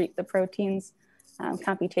trying to treat the proteins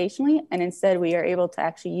computationally. And instead we are able to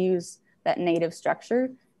actually use that native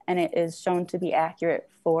structure, and it is shown to be accurate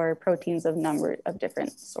for proteins of number of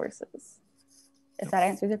different sources. If that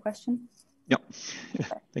answers your question? Yeah,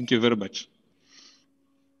 thank you very much.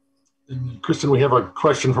 And Kristen, we have a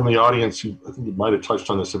question from the audience. I think you might have touched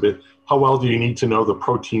on this a bit. How well do you need to know the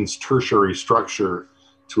protein's tertiary structure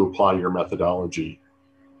to apply your methodology?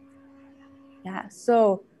 Yeah,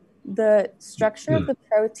 so the structure of the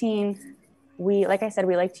protein, like I said,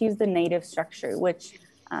 we like to use the native structure, which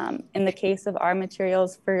in the case of our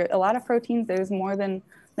materials, for a lot of proteins, there's more than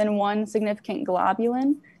one significant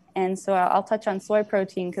globulin. And so I'll touch on soy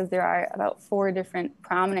protein, because there are about 4 different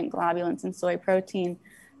prominent globulins in soy protein.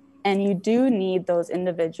 And you do need those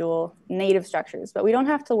individual native structures, but we don't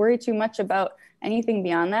have to worry too much about anything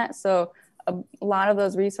beyond that. So a lot of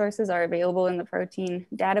those resources are available in the protein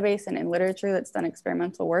database and in literature that's done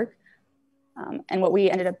experimental work. And what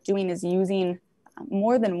we ended up doing is using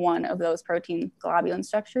more than one of those protein globulin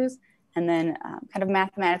structures, and then kind of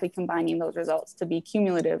mathematically combining those results to be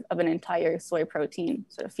cumulative of an entire soy protein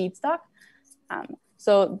sort of feedstock.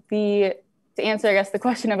 To answer, I guess, the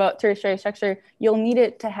question about tertiary structure, you'll need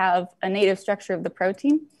it to have a native structure of the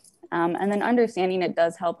protein. And then understanding it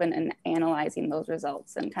does help in analyzing those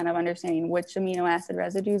results, and kind of understanding which amino acid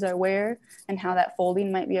residues are where and how that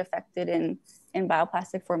folding might be affected in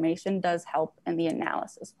bioplastic formation does help in the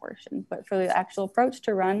analysis portion. But for the actual approach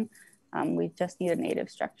to run, we just need a native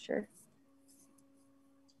structure.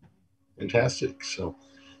 Fantastic. So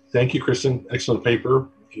thank you, Kristen. Excellent paper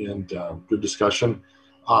and good discussion.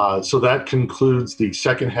 So that concludes the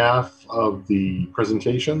second half of the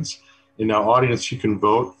presentations. And now, audience, you can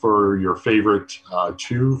vote for your favorite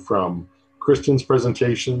 2 from Kristen's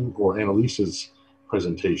presentation or Annalisa's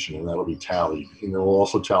presentation, and that'll be tallied. And then we'll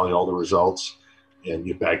also tally all the results and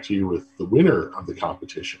get back to you with the winner of the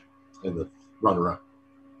competition and the runner-up.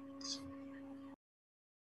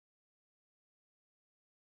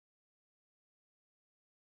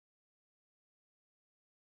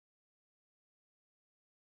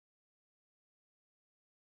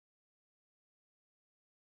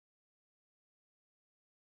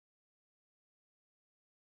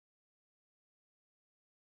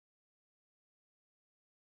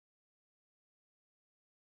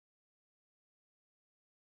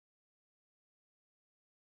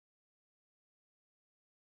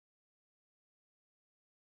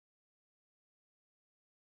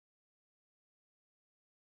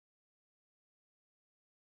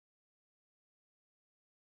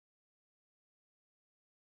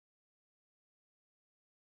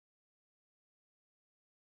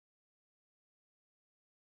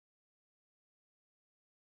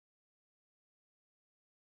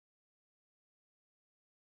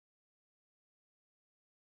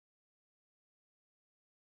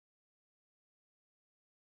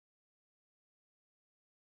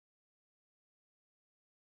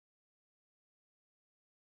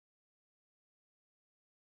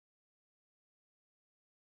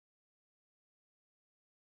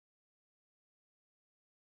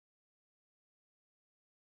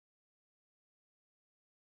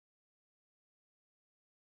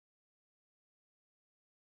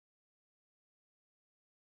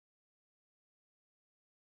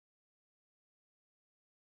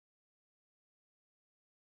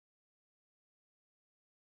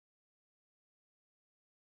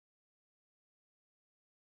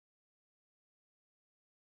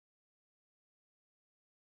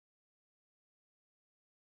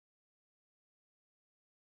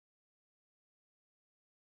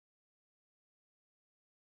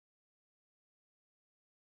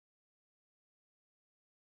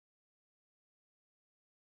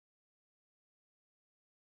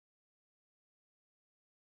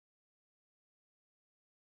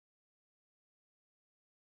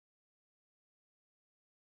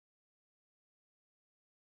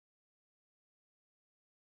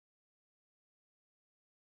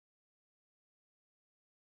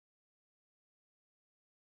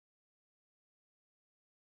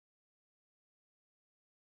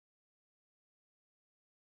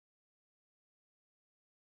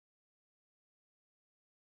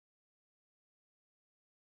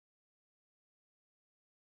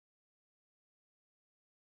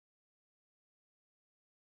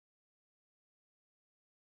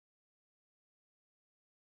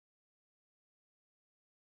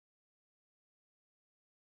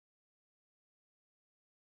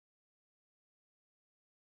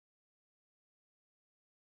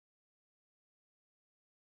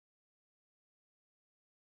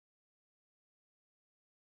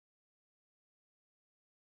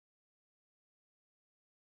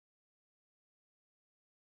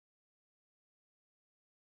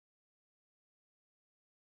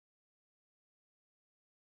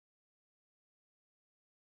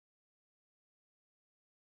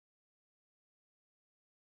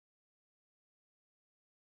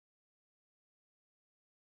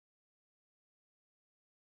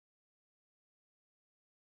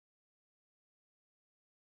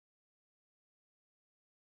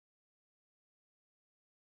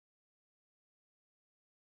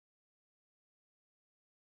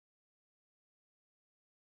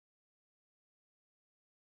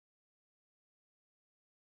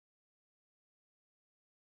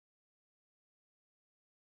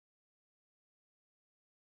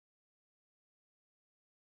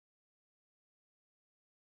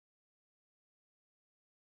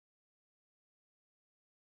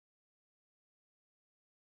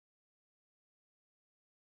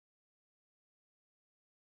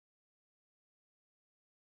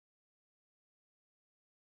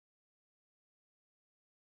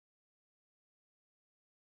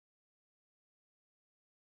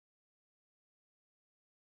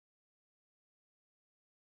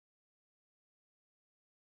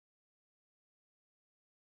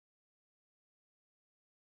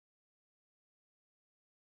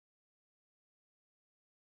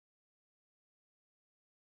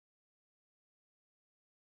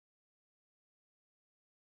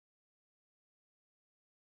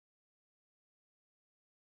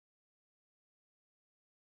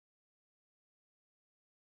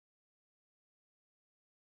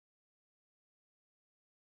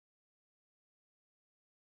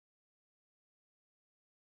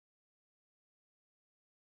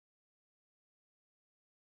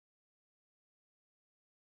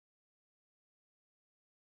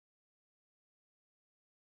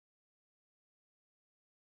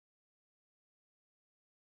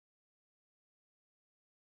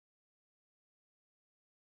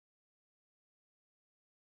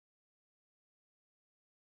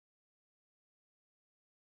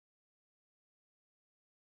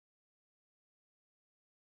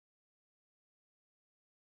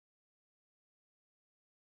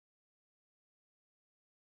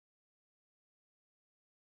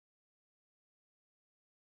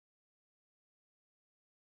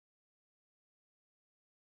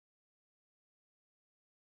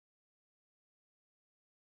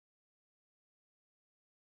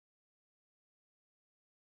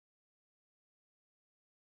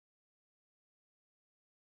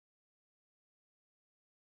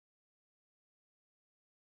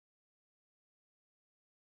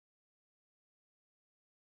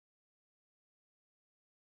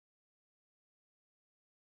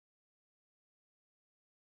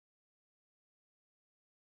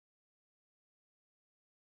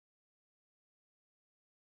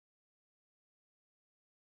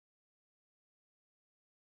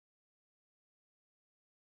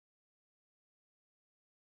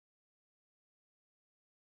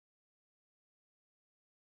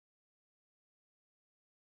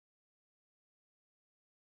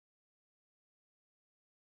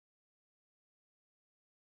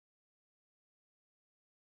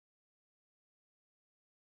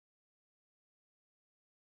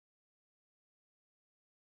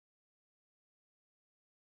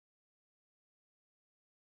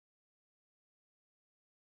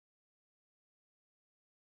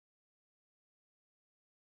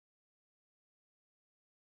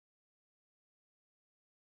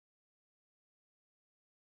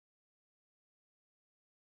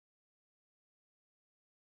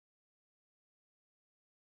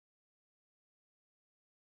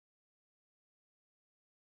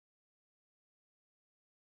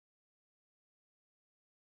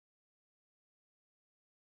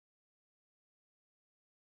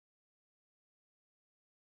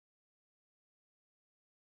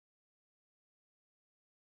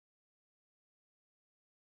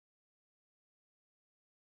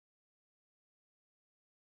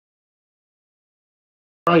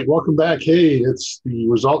 right, welcome back. Hey, it's the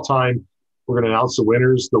result time. We're going to announce the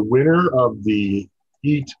winners. The winner of the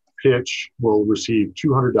Eat pitch will receive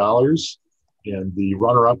 $200, and the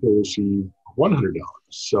runner-up will receive $100.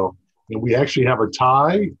 So, and we actually have a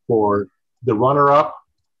tie for the runner-up.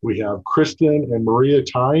 We have Kristen and Maria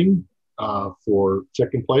tying for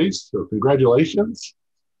second place. So congratulations.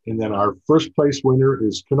 And then our first place winner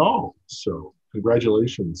is Kunal. So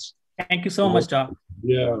congratulations. Thank you so much, Doc.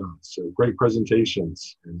 Yeah, so great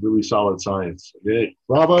presentations and really solid science. Okay,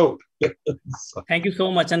 bravo. Thank you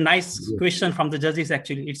so much. A nice question from the judges,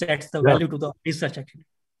 actually. It adds the value to the research, actually.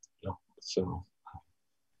 Yeah, so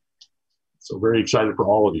very excited for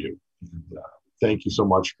all of you. And, thank you so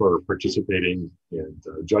much for participating. And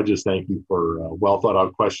judges, thank you for well thought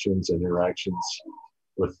out questions and interactions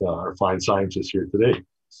with our fine scientists here today.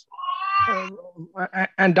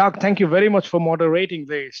 And Doc, thank you very much for moderating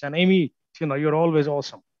this. And Amy, you're always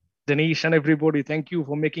awesome. Denise and everybody, thank you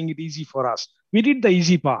for making it easy for us. We did the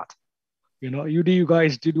easy part. You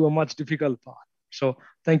guys did a much difficult part. So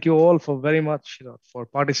thank you all for very much for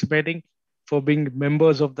participating, for being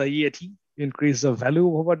members of the EAT, increase the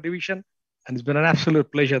value of our division. And it's been an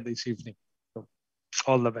absolute pleasure this evening. So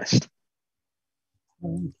all the best.